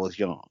 But that was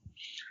young.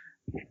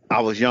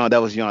 I was young.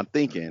 That was young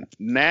thinking.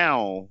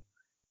 Now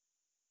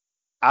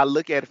I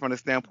look at it from the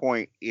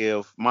standpoint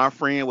if my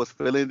friend was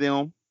feeling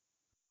them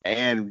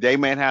and they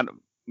may have,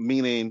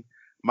 meaning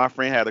my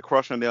friend had a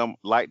crush on them,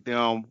 liked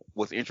them,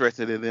 was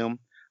interested in them,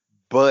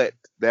 but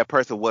that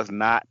person was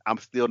not, I'm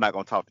still not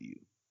gonna talk to you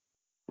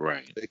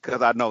Right.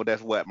 because I know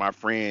that's what my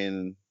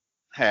friend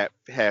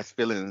has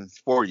feelings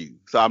for you.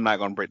 So I'm not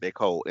gonna break that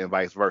code and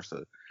vice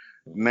versa.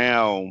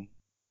 Now,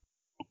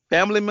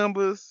 family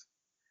members,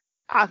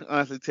 I can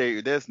honestly tell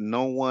you, there's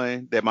no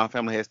one that my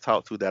family has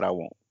talked to that I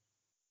won't.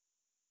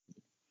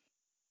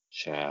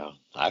 Child,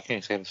 I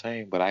can't say the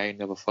same, but I ain't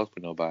never fucked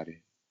with nobody.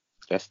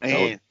 That's no,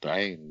 And I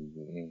ain't.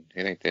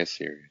 It ain't that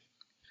serious.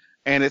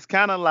 and it's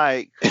kind of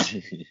like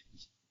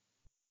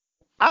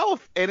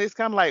and it's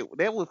kind of like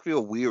that would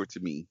feel weird to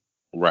me.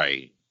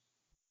 Right.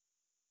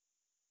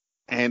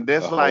 And A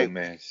that's whole like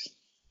mess.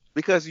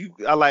 because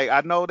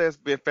I know there's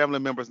been family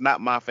members,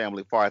 not my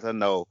family, far as I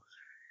know,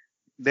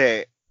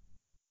 that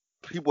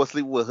people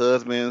sleep with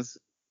husbands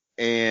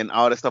and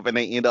all that stuff, and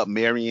they end up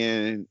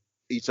marrying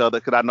each other.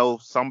 Because I know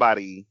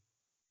somebody,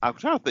 I'm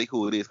trying to think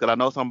who it is, because I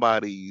know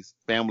somebody's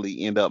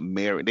family end up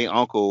marrying their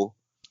uncle,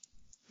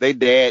 their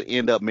dad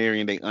end up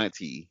marrying their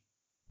auntie,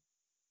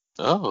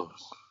 Oh.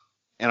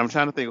 and I'm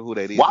trying to think of who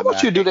that is, Why and would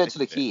I you do can't that think to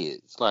of the that.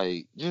 kids?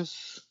 Like,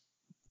 just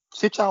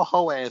sit y'all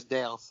whole ass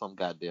down some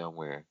goddamn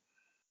where.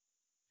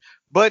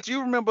 But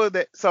you remember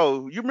that?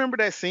 So you remember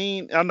that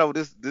scene? I know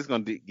this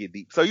gonna get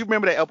deep. So you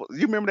remember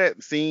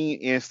that scene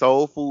in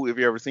Soul Food? If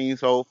you ever seen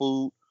Soul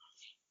Food,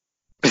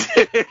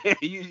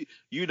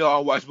 You know I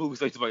watch movies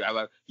so I'm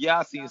like, yeah,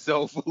 I seen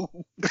Soul Food.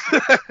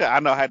 I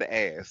know how to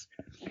ask.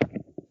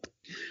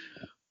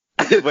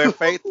 Where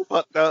Faith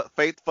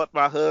fucked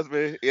my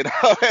husband and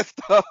all that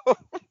stuff.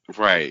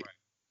 Right.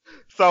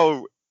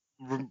 So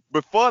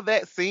before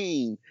that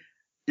scene,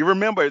 you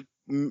remember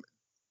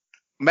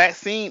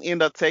Maxine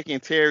ended up taking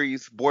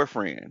Terry's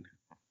boyfriend.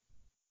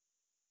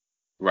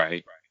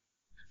 Right.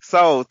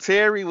 So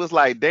Terry was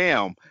like,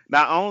 "Damn!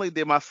 Not only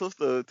did my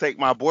sister take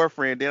my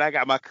boyfriend, then I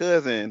got my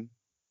cousin."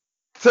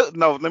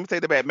 No, let me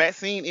take that back.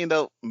 Maxine ended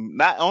up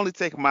not only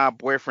taking my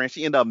boyfriend,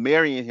 she ended up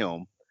marrying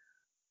him.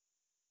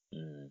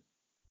 Mm.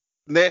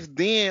 Next,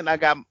 then I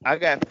got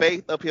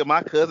Faith up here,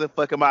 my cousin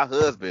fucking my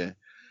husband.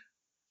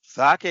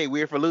 So I can't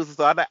weird for losing.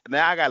 So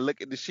now I gotta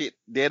look at the shit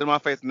dead in my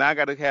face. Now I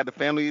gotta have the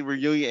family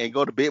reunion and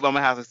go to bed by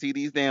my house and see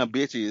these damn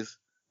bitches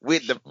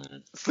with the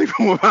Mm.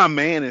 sleeping with my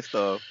man and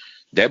stuff.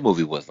 That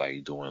movie was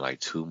like doing like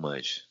too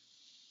much.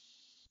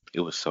 It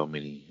was so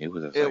many. It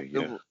was just It like, it,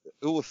 yeah. wa-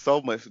 it was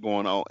so much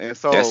going on, and That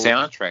so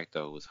soundtrack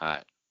though was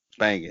hot.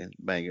 banging,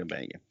 banging,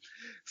 banging.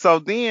 So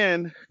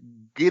then,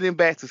 getting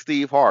back to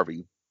Steve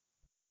Harvey,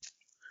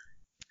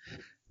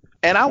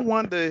 and I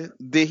wonder,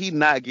 did he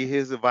not get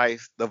his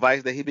advice, the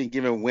advice that he been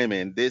giving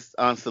women, this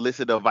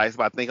unsolicited advice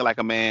about thinking like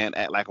a man,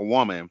 act like a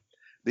woman?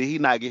 Did he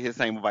not get his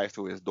same advice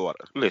to his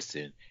daughter?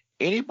 Listen,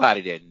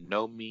 anybody that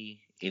know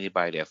me,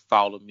 anybody that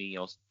follow me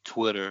on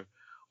Twitter,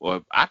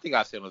 or I think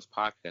I said on this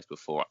podcast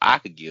before, I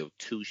could give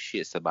two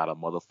shits about a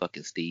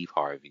motherfucking Steve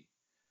Harvey.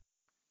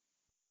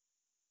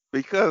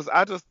 Because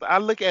I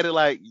look at it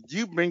like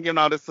you bringing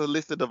all this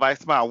solicited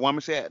advice about a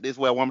woman should act this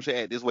way, a woman should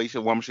act this way,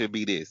 a woman should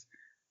be this.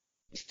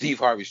 Steve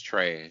Harvey's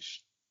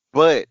trash.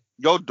 But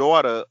your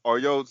daughter or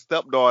your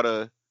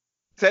stepdaughter,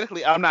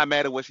 technically, I'm not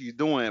mad at what she's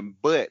doing,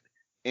 but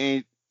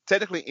in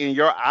technically in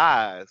your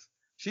eyes,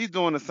 she's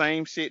doing the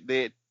same shit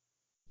that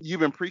you've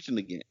been preaching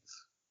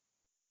against.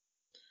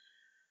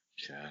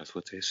 Yeah, that's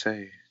what they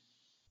say.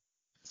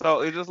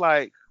 So it's just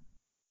like,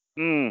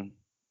 That's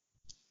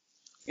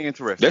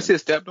interesting.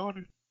 his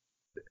stepdaughter.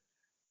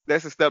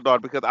 That's his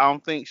stepdaughter because I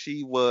don't think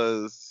she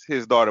was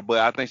his daughter, but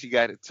I think she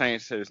got to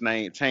change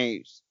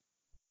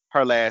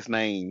her last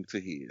name to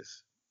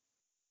his.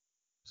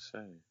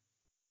 Say,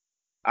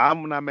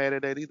 I'm not mad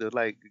at that either.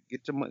 Like,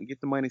 get the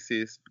money,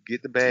 sis.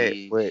 Get the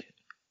bag. dig.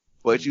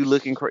 But you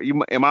looking crazy.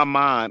 In my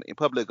mind, in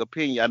public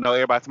opinion, I know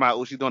everybody's talking about,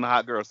 oh, she's doing a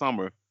hot girl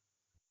summer.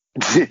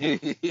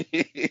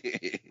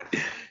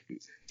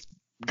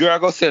 Girl,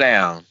 go sit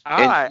down.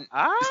 All right.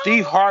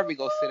 Steve Harvey,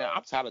 go sit down.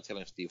 I'm tired of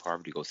telling Steve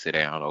Harvey to go sit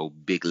down,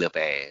 old big lip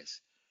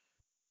ass.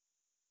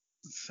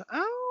 I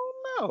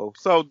don't know.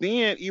 So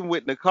then, even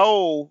with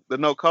Nicole, the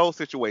Nicole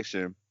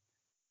situation,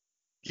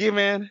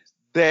 given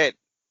that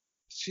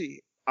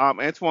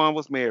Antoine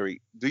was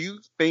married, do you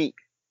think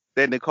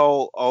that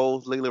Nicole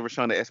owes Layla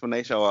Rashawn an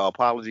explanation or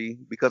apology?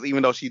 Because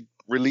even though she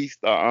released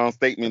a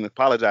statement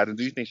apologizing,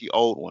 do you think she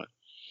owed one?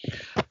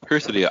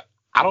 Here's the deal.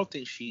 I don't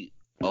think she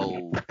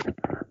owed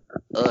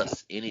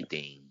us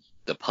anything,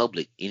 the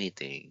public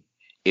anything.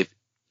 If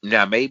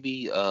now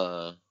maybe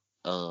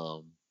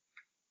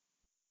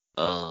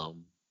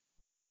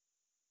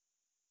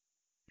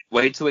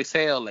wait to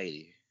exhale,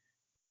 lady.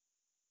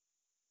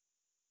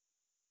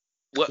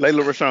 What?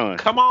 Layla Rashawn.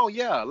 Come on,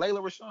 yeah,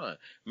 Layla Rashawn.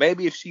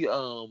 Maybe if she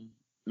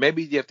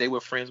maybe if they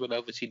were friends,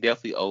 whatever, she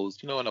definitely owes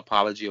an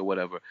apology or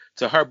whatever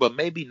to her, but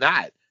maybe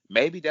not.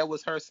 Maybe that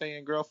was her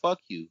saying, "Girl, fuck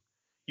you."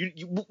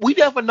 We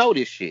never know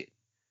this shit,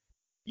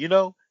 you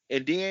know.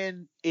 And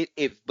then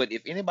if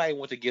anybody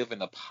wants to give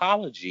an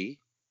apology,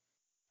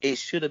 it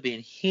should have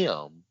been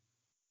him.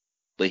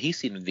 But he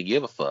seemed to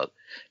give a fuck.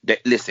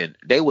 Listen,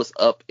 they was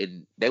up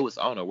and they was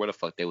I don't know where the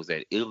fuck they was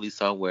at, Italy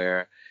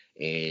somewhere,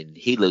 and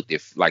he looked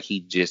like he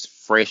just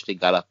freshly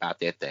got up out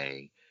that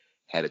thing,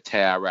 had a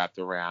towel wrapped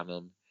around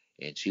him,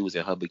 and she was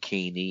in her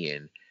bikini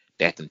and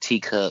that them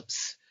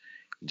teacups,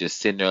 just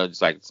sitting there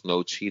just like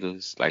snow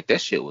cheetahs. Like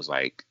that shit was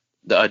like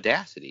the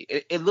audacity.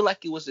 It looked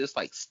like it was just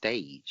like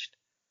staged.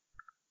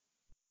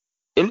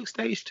 It looked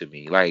staged to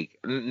me. Like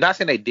not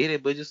saying they did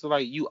it, but just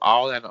like you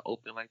all out in the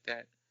open like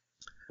that.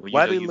 When you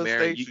Why know did it you look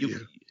married, staged to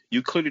you?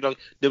 you clearly don't.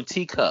 Them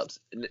teacups.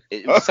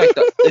 It's like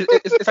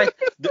it's like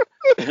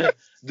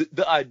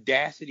the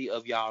audacity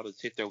of y'all to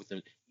sit there with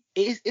them.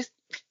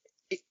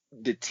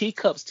 The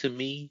teacups to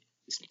me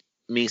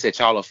means that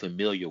y'all are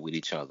familiar with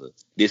each other.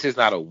 This is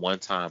not a one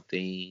time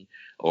thing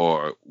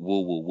or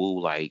woo woo woo.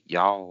 Like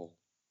y'all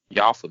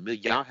familiar.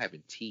 Y'all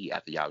having tea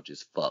after y'all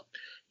just fucked.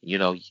 You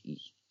know,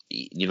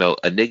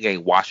 a nigga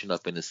ain't washing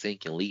up in the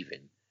sink and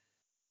leaving.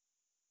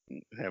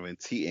 Having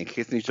tea and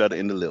kissing each other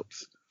in the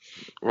lips.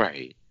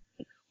 Right.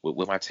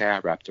 With my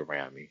towel wrapped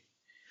around me.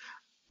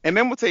 And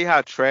then we'll tell you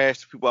how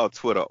trash people on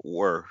Twitter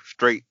were.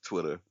 Straight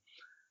Twitter.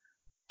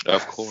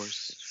 Of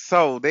course.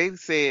 So they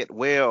said,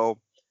 well,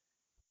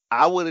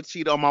 I would have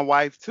cheated on my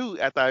wife too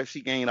after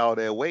she gained all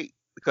that weight.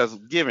 Because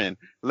given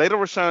Layla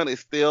Rashawn is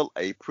still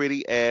a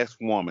pretty ass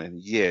woman.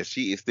 Yes,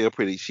 she is still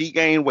pretty. She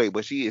gained weight,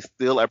 but she is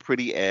still a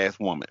pretty ass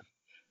woman.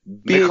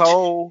 Bitch.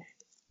 Nicole,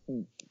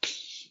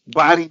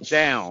 body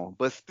down,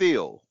 but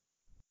still.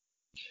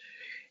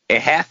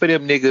 And half of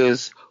them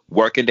niggas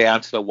working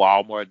down to the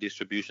Walmart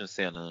distribution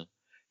center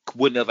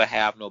would never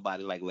have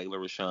nobody like Layla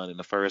Rashawn in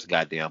the first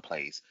goddamn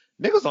place.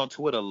 Niggas on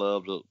Twitter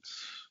love to.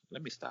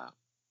 Let me stop.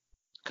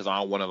 Because I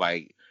don't want to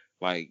act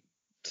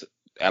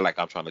like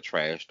I'm trying to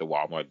trash the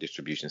Walmart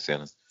distribution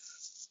center.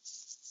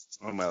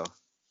 Oh no.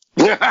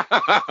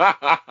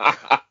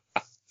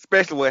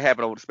 Especially what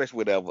happened over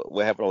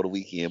the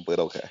weekend, but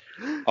okay.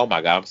 Oh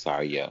my god, I'm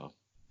sorry, yo.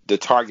 The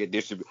Target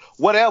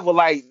whatever,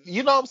 like,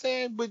 you know what I'm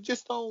saying? But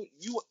just don't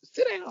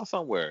sit down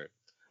somewhere.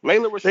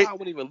 Layla Rashawn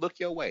wouldn't even look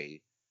your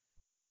way.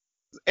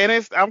 And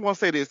I'm gonna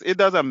say this: it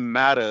doesn't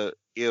matter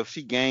if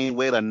she gained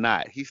weight or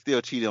not. He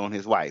still cheated on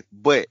his wife.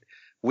 But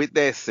with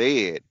that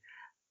said,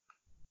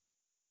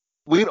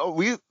 we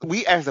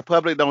as the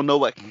public don't know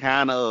what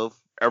kind of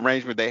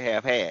arrangement they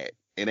have had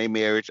in a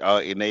marriage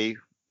or in a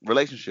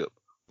relationship.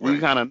 We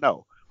kind of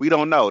know. We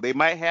don't know. They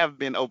might have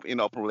been in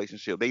open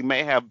relationship. They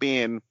may have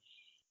been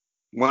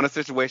One of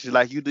the situations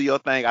like you do your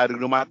thing, I do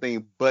my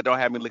thing, but don't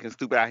have me looking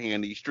stupid out here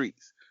in these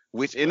streets.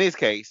 Which in this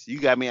case, you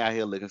got me out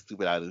here looking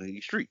stupid out in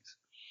these streets.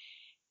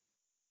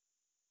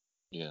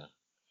 Yeah,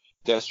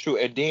 that's true.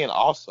 And then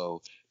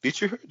also, did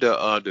you hear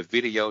the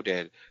video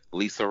that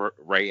Lisa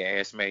Ray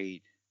ass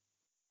made?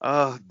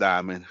 Oh,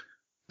 Diamond.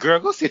 Girl,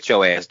 go sit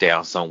your ass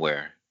down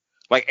somewhere.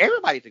 Like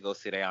everybody to go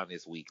sit down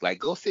this week. Like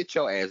go sit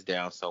your ass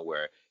down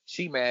somewhere.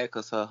 She mad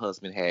because her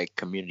husband had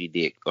community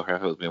dick, or her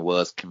husband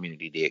was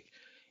community dick.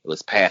 It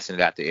was passing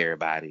it out to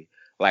everybody.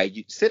 Like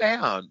you sit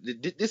down.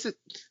 This is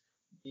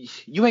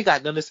you ain't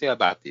got nothing to say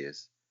about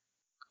this.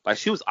 Like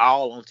she was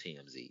all on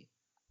TMZ.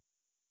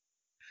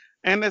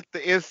 And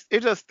it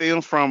just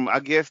stems from, I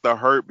guess, the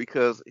hurt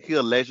because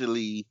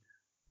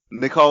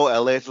Nicole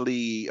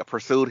allegedly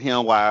pursued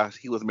him while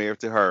he was married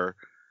to her.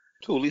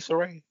 To Lisa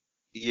Ray.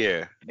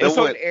 Yeah. And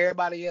so did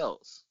everybody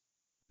else.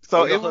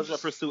 So your it husband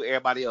was, pursue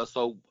everybody else.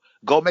 So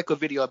go make a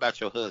video about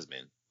your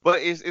husband. but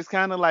it's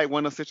kind of like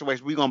one of the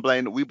situations we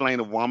blame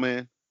the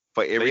woman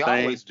for They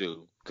everything. always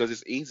do. Because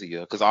it's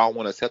easier. Because I don't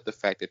want to accept the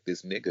fact that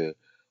this nigga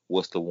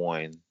was the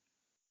one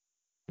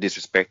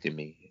disrespecting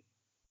me.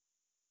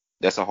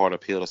 That's a harder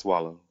pill to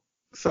swallow.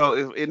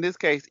 So in this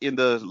case, in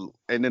the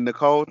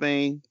Nicole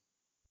thing,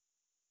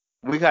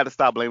 we got to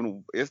stop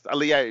blaming.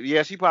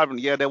 Yeah, she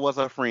probably, yeah, that was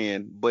her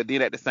friend, but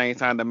then at the same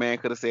time, the man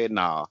could have said,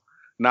 nah,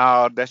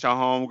 that's your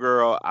home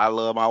girl. I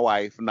love my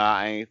wife. Nah,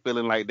 I ain't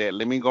feeling like that.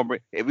 Let me go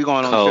bring. If we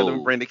going on a trip, let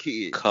me bring the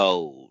kid.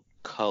 Code.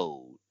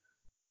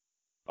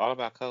 All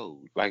about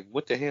code. Like,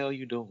 what the hell are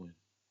you doing?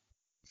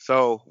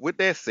 So with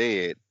that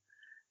said,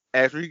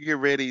 as we get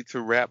ready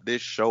to wrap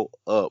this show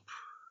up,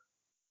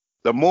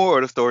 the moral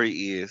of the story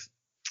is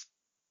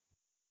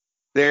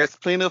there's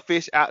plenty of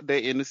fish out there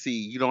in the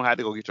sea. You don't have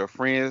to go get your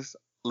friends'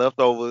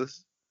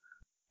 leftovers,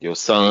 Your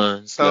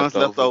son's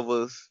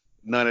leftovers,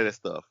 none of that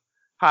stuff.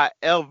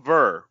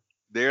 However,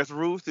 there's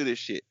rules to this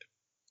shit.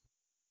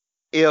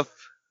 If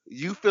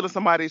you feeling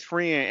somebody's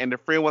friend and the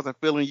friend wasn't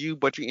feeling you,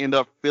 but you end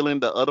up feeling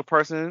the other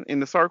person in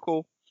the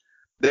circle,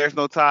 there's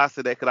no ties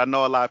to that because I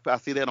know a lot of people, I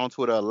see that on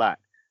Twitter a lot.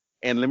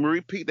 And let me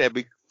repeat that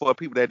for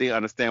people that didn't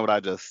understand what I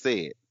just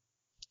said.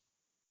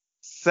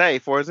 Say,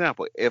 for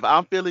example, if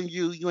I'm feeling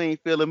you, you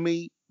ain't feeling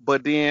me,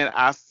 but then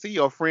I see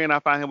your friend, I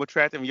find him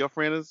attractive, and your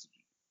friend is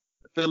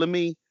feeling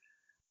me,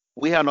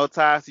 we have no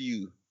ties to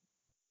you.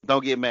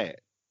 Don't get mad.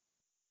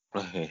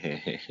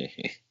 That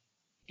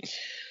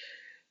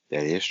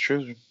is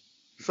true.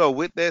 So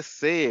with that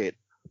said,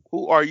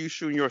 who are you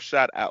shooting your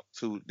shot out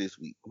to this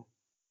week?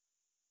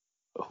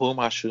 Who am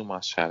I shooting my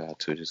shot out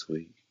to this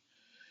week?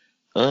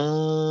 I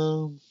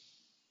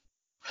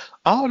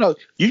don't know.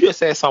 You just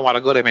said something a while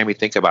ago that made me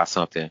think about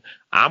something.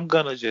 I'm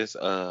gonna just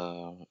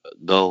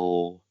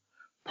go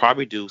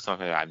probably do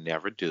something that I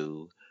never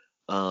do.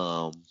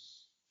 Um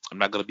I'm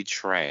not gonna be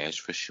trash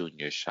for shooting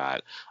your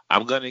shot.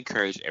 I'm gonna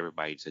encourage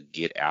everybody to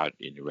get out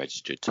and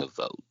register to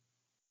vote.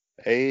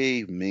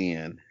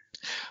 Amen.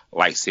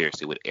 Like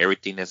seriously, with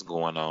everything that's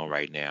going on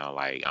right now,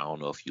 like I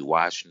don't know if you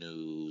watch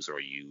news or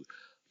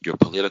you're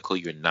political,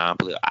 you're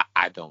non-political.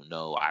 I don't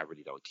know. I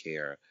really don't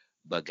care.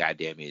 But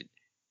goddamn it,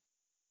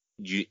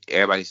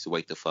 everybody needs to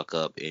wake the fuck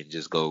up and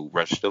just go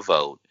rush to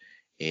vote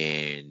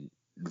and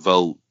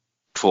vote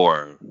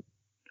for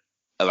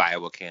a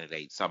viable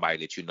candidate, somebody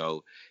that you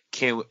know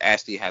can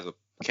actually has a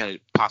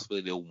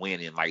possibility of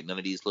winning. Like none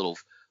of these little,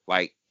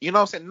 like, you know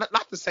what I'm saying?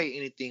 Not to say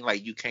anything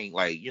like you can't,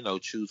 like, you know,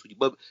 choose,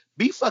 but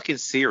be fucking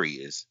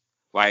serious.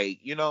 Like,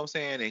 you know what I'm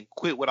saying? And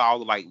quit with all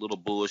the like little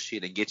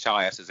bullshit and get y'all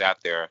asses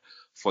out there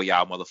for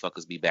y'all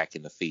motherfuckers be back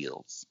in the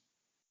fields.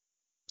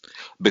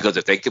 Because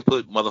if they could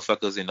put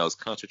motherfuckers in those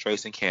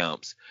concentration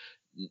camps,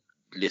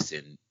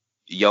 listen,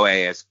 your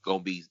ass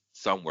gonna be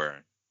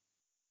somewhere,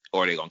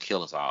 or they gonna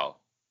kill us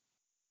all.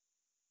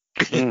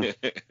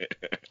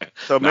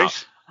 So now,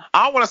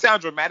 I don't want to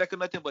sound dramatic or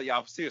nothing, but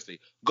y'all seriously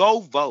go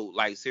vote.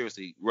 Like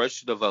seriously, rush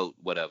to the vote,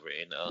 whatever.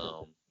 And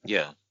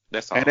yeah,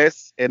 that's all. And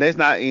that's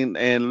not in.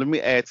 And let me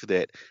add to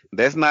that.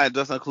 That's not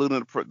just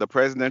including the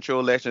presidential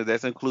elections.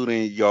 That's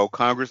including your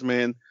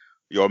congressman,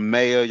 your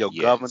mayor, your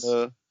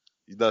governor,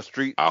 the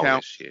street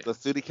council, the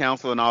city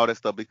council, and all that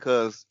stuff.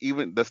 Because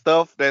even the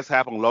stuff that's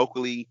happened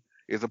locally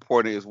is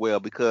important as well.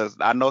 Because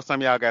I know some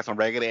of y'all got some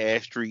ragged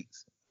ass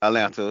streets,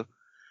 Atlanta.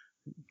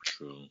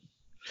 True.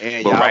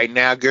 And but right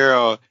now,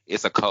 girl,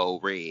 it's a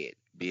code red,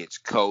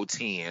 bitch. Code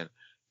 10.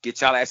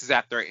 Get y'all asses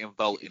out there and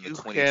vote in the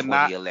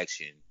 2020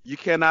 election. You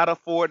cannot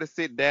afford to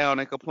sit down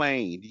and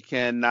complain. You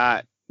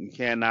cannot.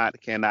 I'm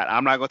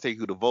not gonna tell you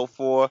who to vote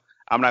for.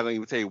 I'm not gonna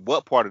even tell you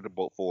what party to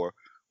vote for.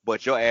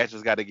 But your ass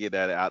just got to get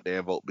that out there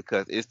and vote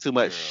because it's too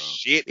much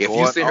shit. If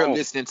you sit here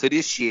listening to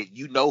this shit,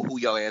 you know who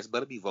your ass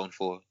better be voting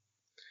for.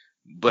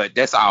 But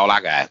that's all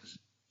I got.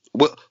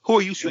 Well, who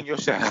are you shooting your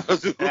shot?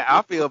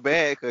 I feel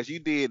bad because you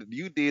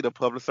did a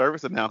public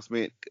service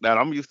announcement that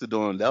I'm used to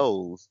doing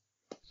those.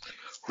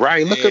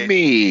 Right, look at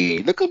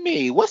me.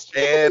 What's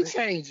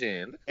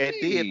changing?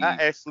 Did I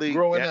actually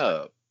growing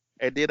up?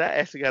 And did I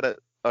actually got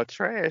a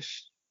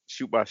trash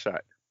shoot my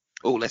shot?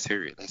 Oh, let's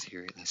hear it.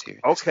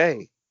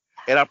 Okay,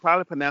 and I'm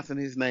probably pronouncing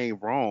his name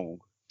wrong.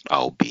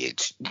 Oh,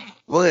 bitch.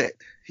 but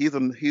he's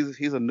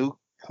a new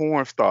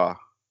porn star.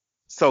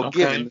 So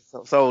Okay.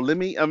 let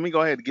me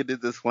go ahead and get this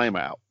disclaimer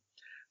out.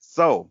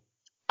 So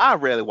I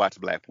rarely watch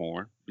black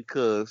porn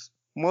because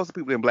most of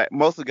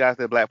the guys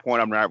that black porn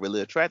I'm not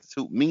really attracted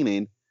to,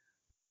 meaning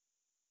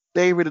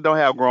they really don't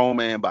have grown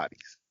man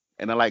bodies,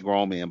 and I like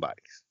grown man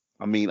bodies.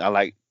 I mean, I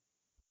like,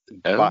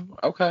 Oh, you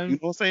okay. know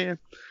what I'm saying?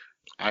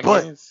 I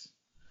But guess.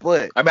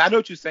 but I mean, I know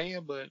what you're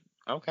saying, but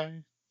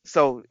okay.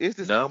 so it's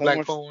this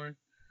Non-black porn. porn.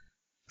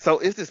 So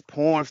it's this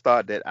porn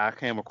star that I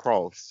came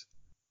across,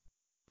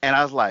 and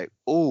I was like,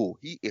 "Oh,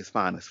 he is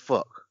fine as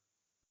fuck,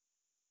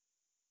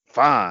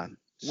 fine,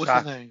 What's his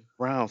chocolate, name?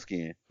 brown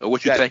skin. Or He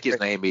what you got think his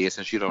name is,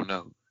 since you don't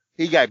know.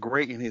 he got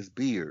great in his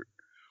beard.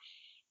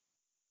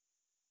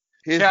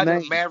 His Shout out to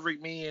name,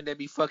 Maverick men that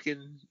be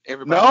fucking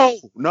everybody. no,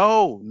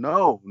 no,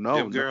 no, no,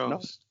 Them no, no,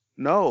 girls.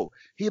 no.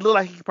 He looked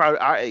like he's probably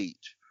our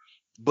age,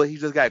 but he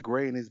just got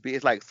gray in his beard.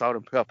 It's like salt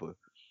and pepper.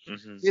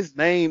 Mm-hmm. His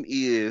name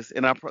is,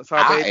 and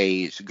sorry, Our babe.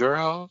 age,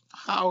 girl.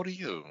 How old are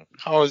you?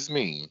 How old is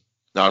me?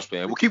 No, I'm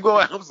saying. Well, keep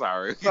going. I'm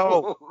sorry.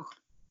 So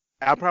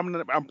I'm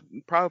probably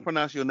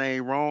pronounce your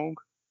name wrong.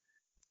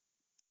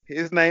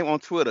 His name on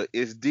Twitter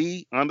is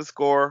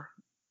D_ARL.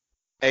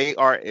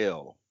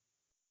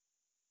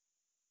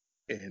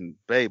 And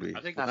baby,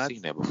 I think I've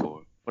seen that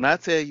before. when I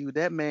tell you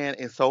that man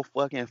is so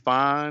fucking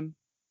fine,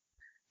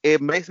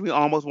 it makes me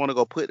almost want to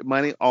go put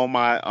money on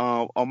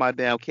my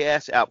damn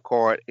Cash App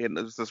card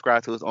and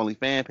subscribe to his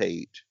OnlyFans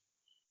page.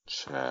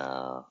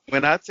 Child.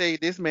 When I tell you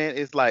this man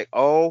is like,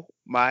 oh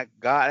my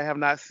god, I have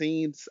not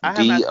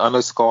D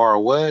underscore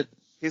what?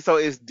 so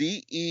it's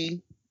D E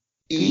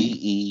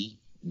D-E.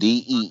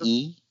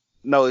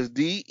 no, it's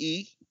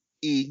DEE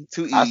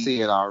two I E's.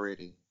 see it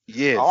already. Oh, I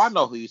Yes.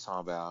 know who you're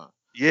talking about. Oh,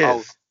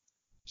 Yes.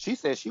 she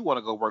said she want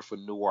to go work for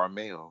Noir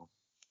Mail.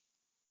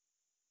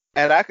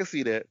 And I can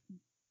see that.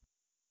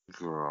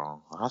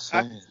 Girl, I I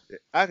say can see that.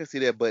 I can see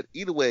that, but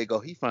either way it go,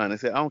 he fine. I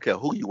said, I don't care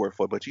who you work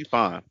for, but you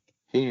fine.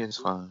 he is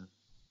fine.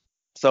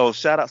 So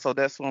shout out. So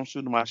that's what I'm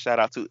shooting my shout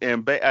out to.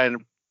 And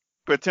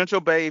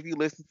potential babe, if you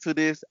listen to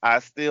this, I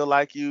still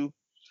like you.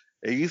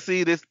 And you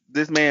see this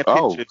man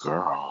Oh, picture,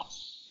 girl.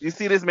 you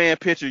see this man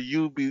picture,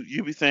 you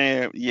be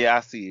saying, yeah, I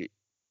see it.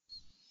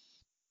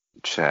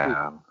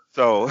 Child.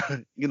 So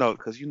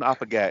because I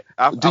forgot. Do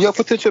I your forgot.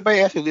 potential bae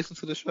actually listen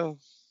to the show?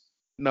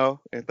 No,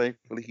 and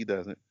thankfully he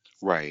doesn't.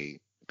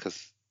 Right.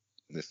 Because,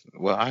 listen,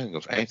 well, I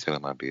ain't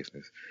telling my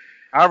business.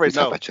 I You already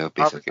talk know. about your I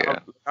business, already, I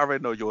girl.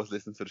 already know yours.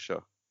 Listen to the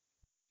show.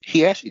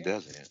 He actually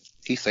doesn't.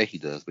 He say he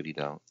does, but he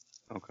don't.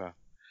 Okay.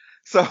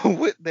 So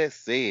with that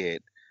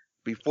said,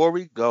 before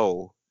we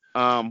go,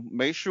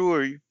 make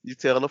sure you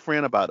tell a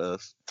friend about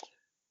us,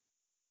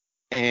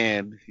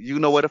 and you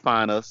know where to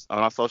find us on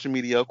our social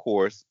media, of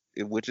course,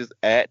 which is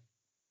at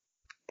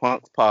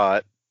Punks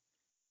Pod.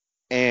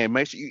 And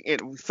make sure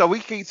so we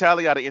can tell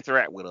you how to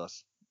interact with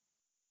us.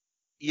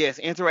 Yes,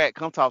 interact.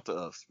 Come talk to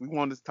us. We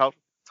want to talk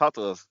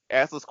to us.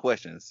 Ask us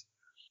questions.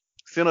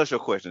 Send us your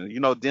questions.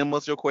 DM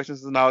us your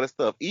questions and all that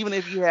stuff. Even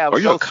if you have Or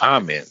your show topics,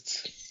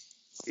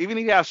 comments. even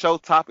if you have show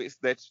topics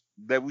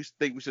that we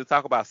think we should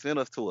talk about, send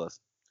us to us.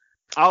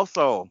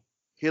 Also,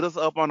 hit us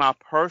up on our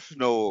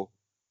personal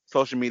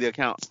social media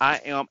account. I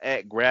am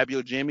at Grab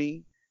Your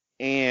Jimmy,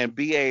 and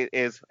BA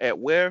is at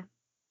where?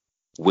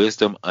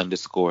 Wisdom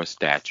underscore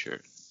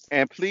stature.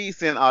 And please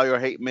send all your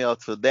hate mail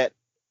to that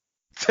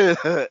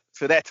to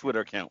that Twitter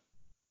account.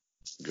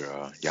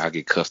 Girl, y'all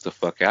get cussed the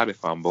fuck out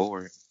if I'm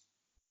bored.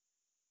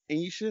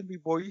 And you shouldn't be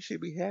bored. You should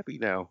be happy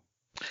now.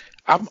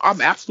 I'm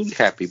absolutely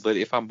happy, but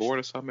if I'm bored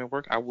or something at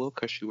work, I will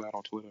cuss you out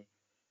on Twitter.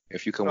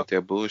 If you come So, with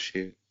that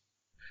bullshit.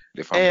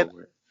 If I'm and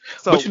bored.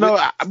 so But with go what?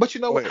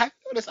 ahead. Have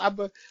you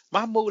noticed?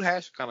 My mood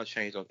has kind of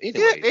changed on. It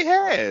Anyways,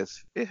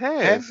 has. It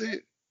has. has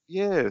it?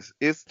 Yes.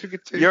 It's You can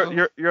your tell.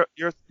 your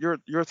your your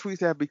your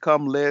tweets have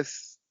become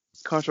less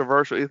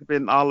controversial. It's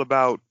been all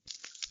about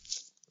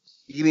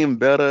eating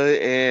better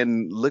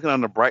and looking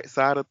on the bright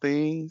side of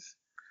things.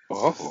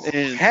 Oh,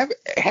 And has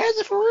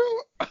it for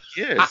real?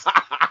 yes,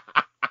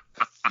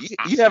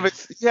 you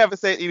haven't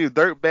said any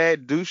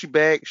dirtbag,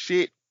 douchebag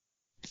shit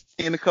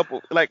in a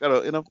couple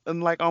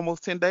in like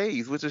almost 10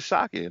 days, which is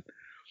shocking.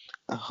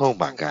 Oh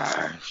my So,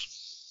 gosh.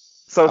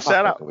 so I'm not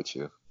shout out, fucking with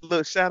you.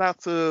 look, shout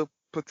out to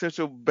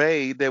potential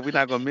bae that we're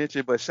not gonna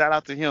mention, but shout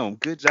out to him.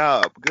 Good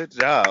job,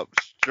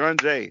 Strun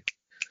J.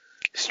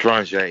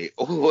 Strange.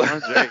 Oh,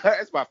 Strun J.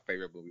 that's my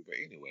favorite movie. But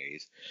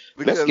anyways,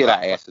 let's Because get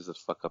our asses the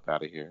fuck up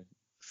out of here.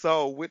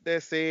 so with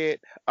that said,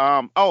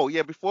 oh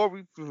yeah,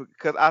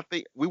 because I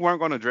think we weren't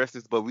gonna address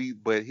this, but he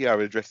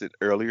already addressed it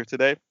earlier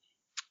today.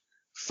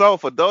 So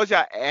for those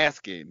y'all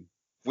asking,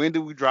 when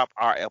do we drop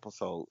our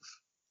episodes?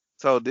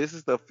 So this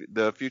is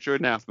the future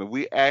announcement.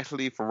 We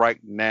actually, for right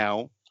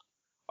now,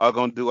 are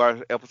gonna do our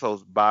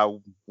episodes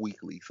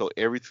bi-weekly. So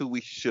every 2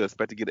 weeks, you should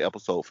expect to get an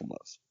episode from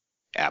us.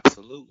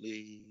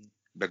 Absolutely.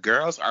 The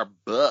girls are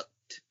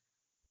booked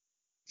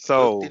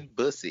So and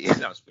bussy. No, I'm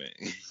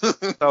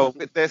just so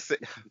with that said,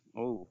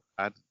 oh,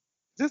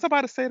 did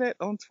somebody say that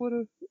on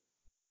Twitter?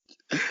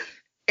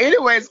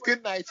 Anyways,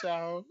 good night,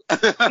 y'all.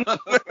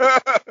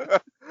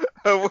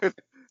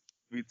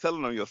 Be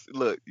telling on your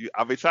look.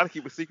 I've been trying to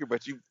keep a secret,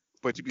 but you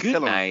be Good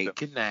telling on night. yourself.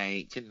 Good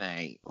night. Good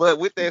night. But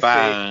with that said,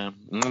 Bye.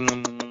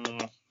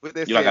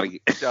 You know I gotta we'll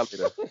get catch y'all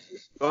later.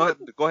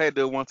 Go ahead,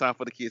 do it one time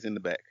for the kids in the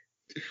back.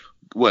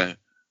 what?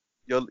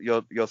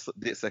 Your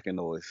dick second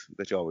noise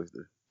that you always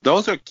do.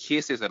 Those are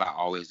kisses that I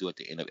always do at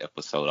the end of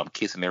episode. I'm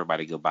kissing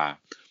everybody goodbye.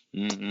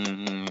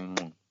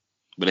 Mm-mm-mm.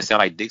 But it sound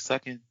like dick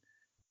sucking.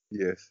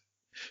 Yes.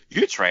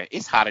 You're trash.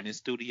 It's hot in the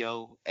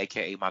studio,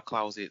 aka my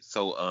closet.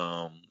 So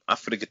I'm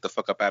finna get the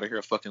fuck up out of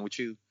here fucking with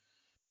you.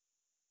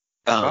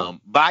 Bye.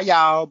 Bye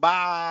y'all.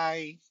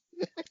 Bye.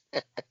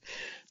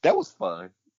 That was fun.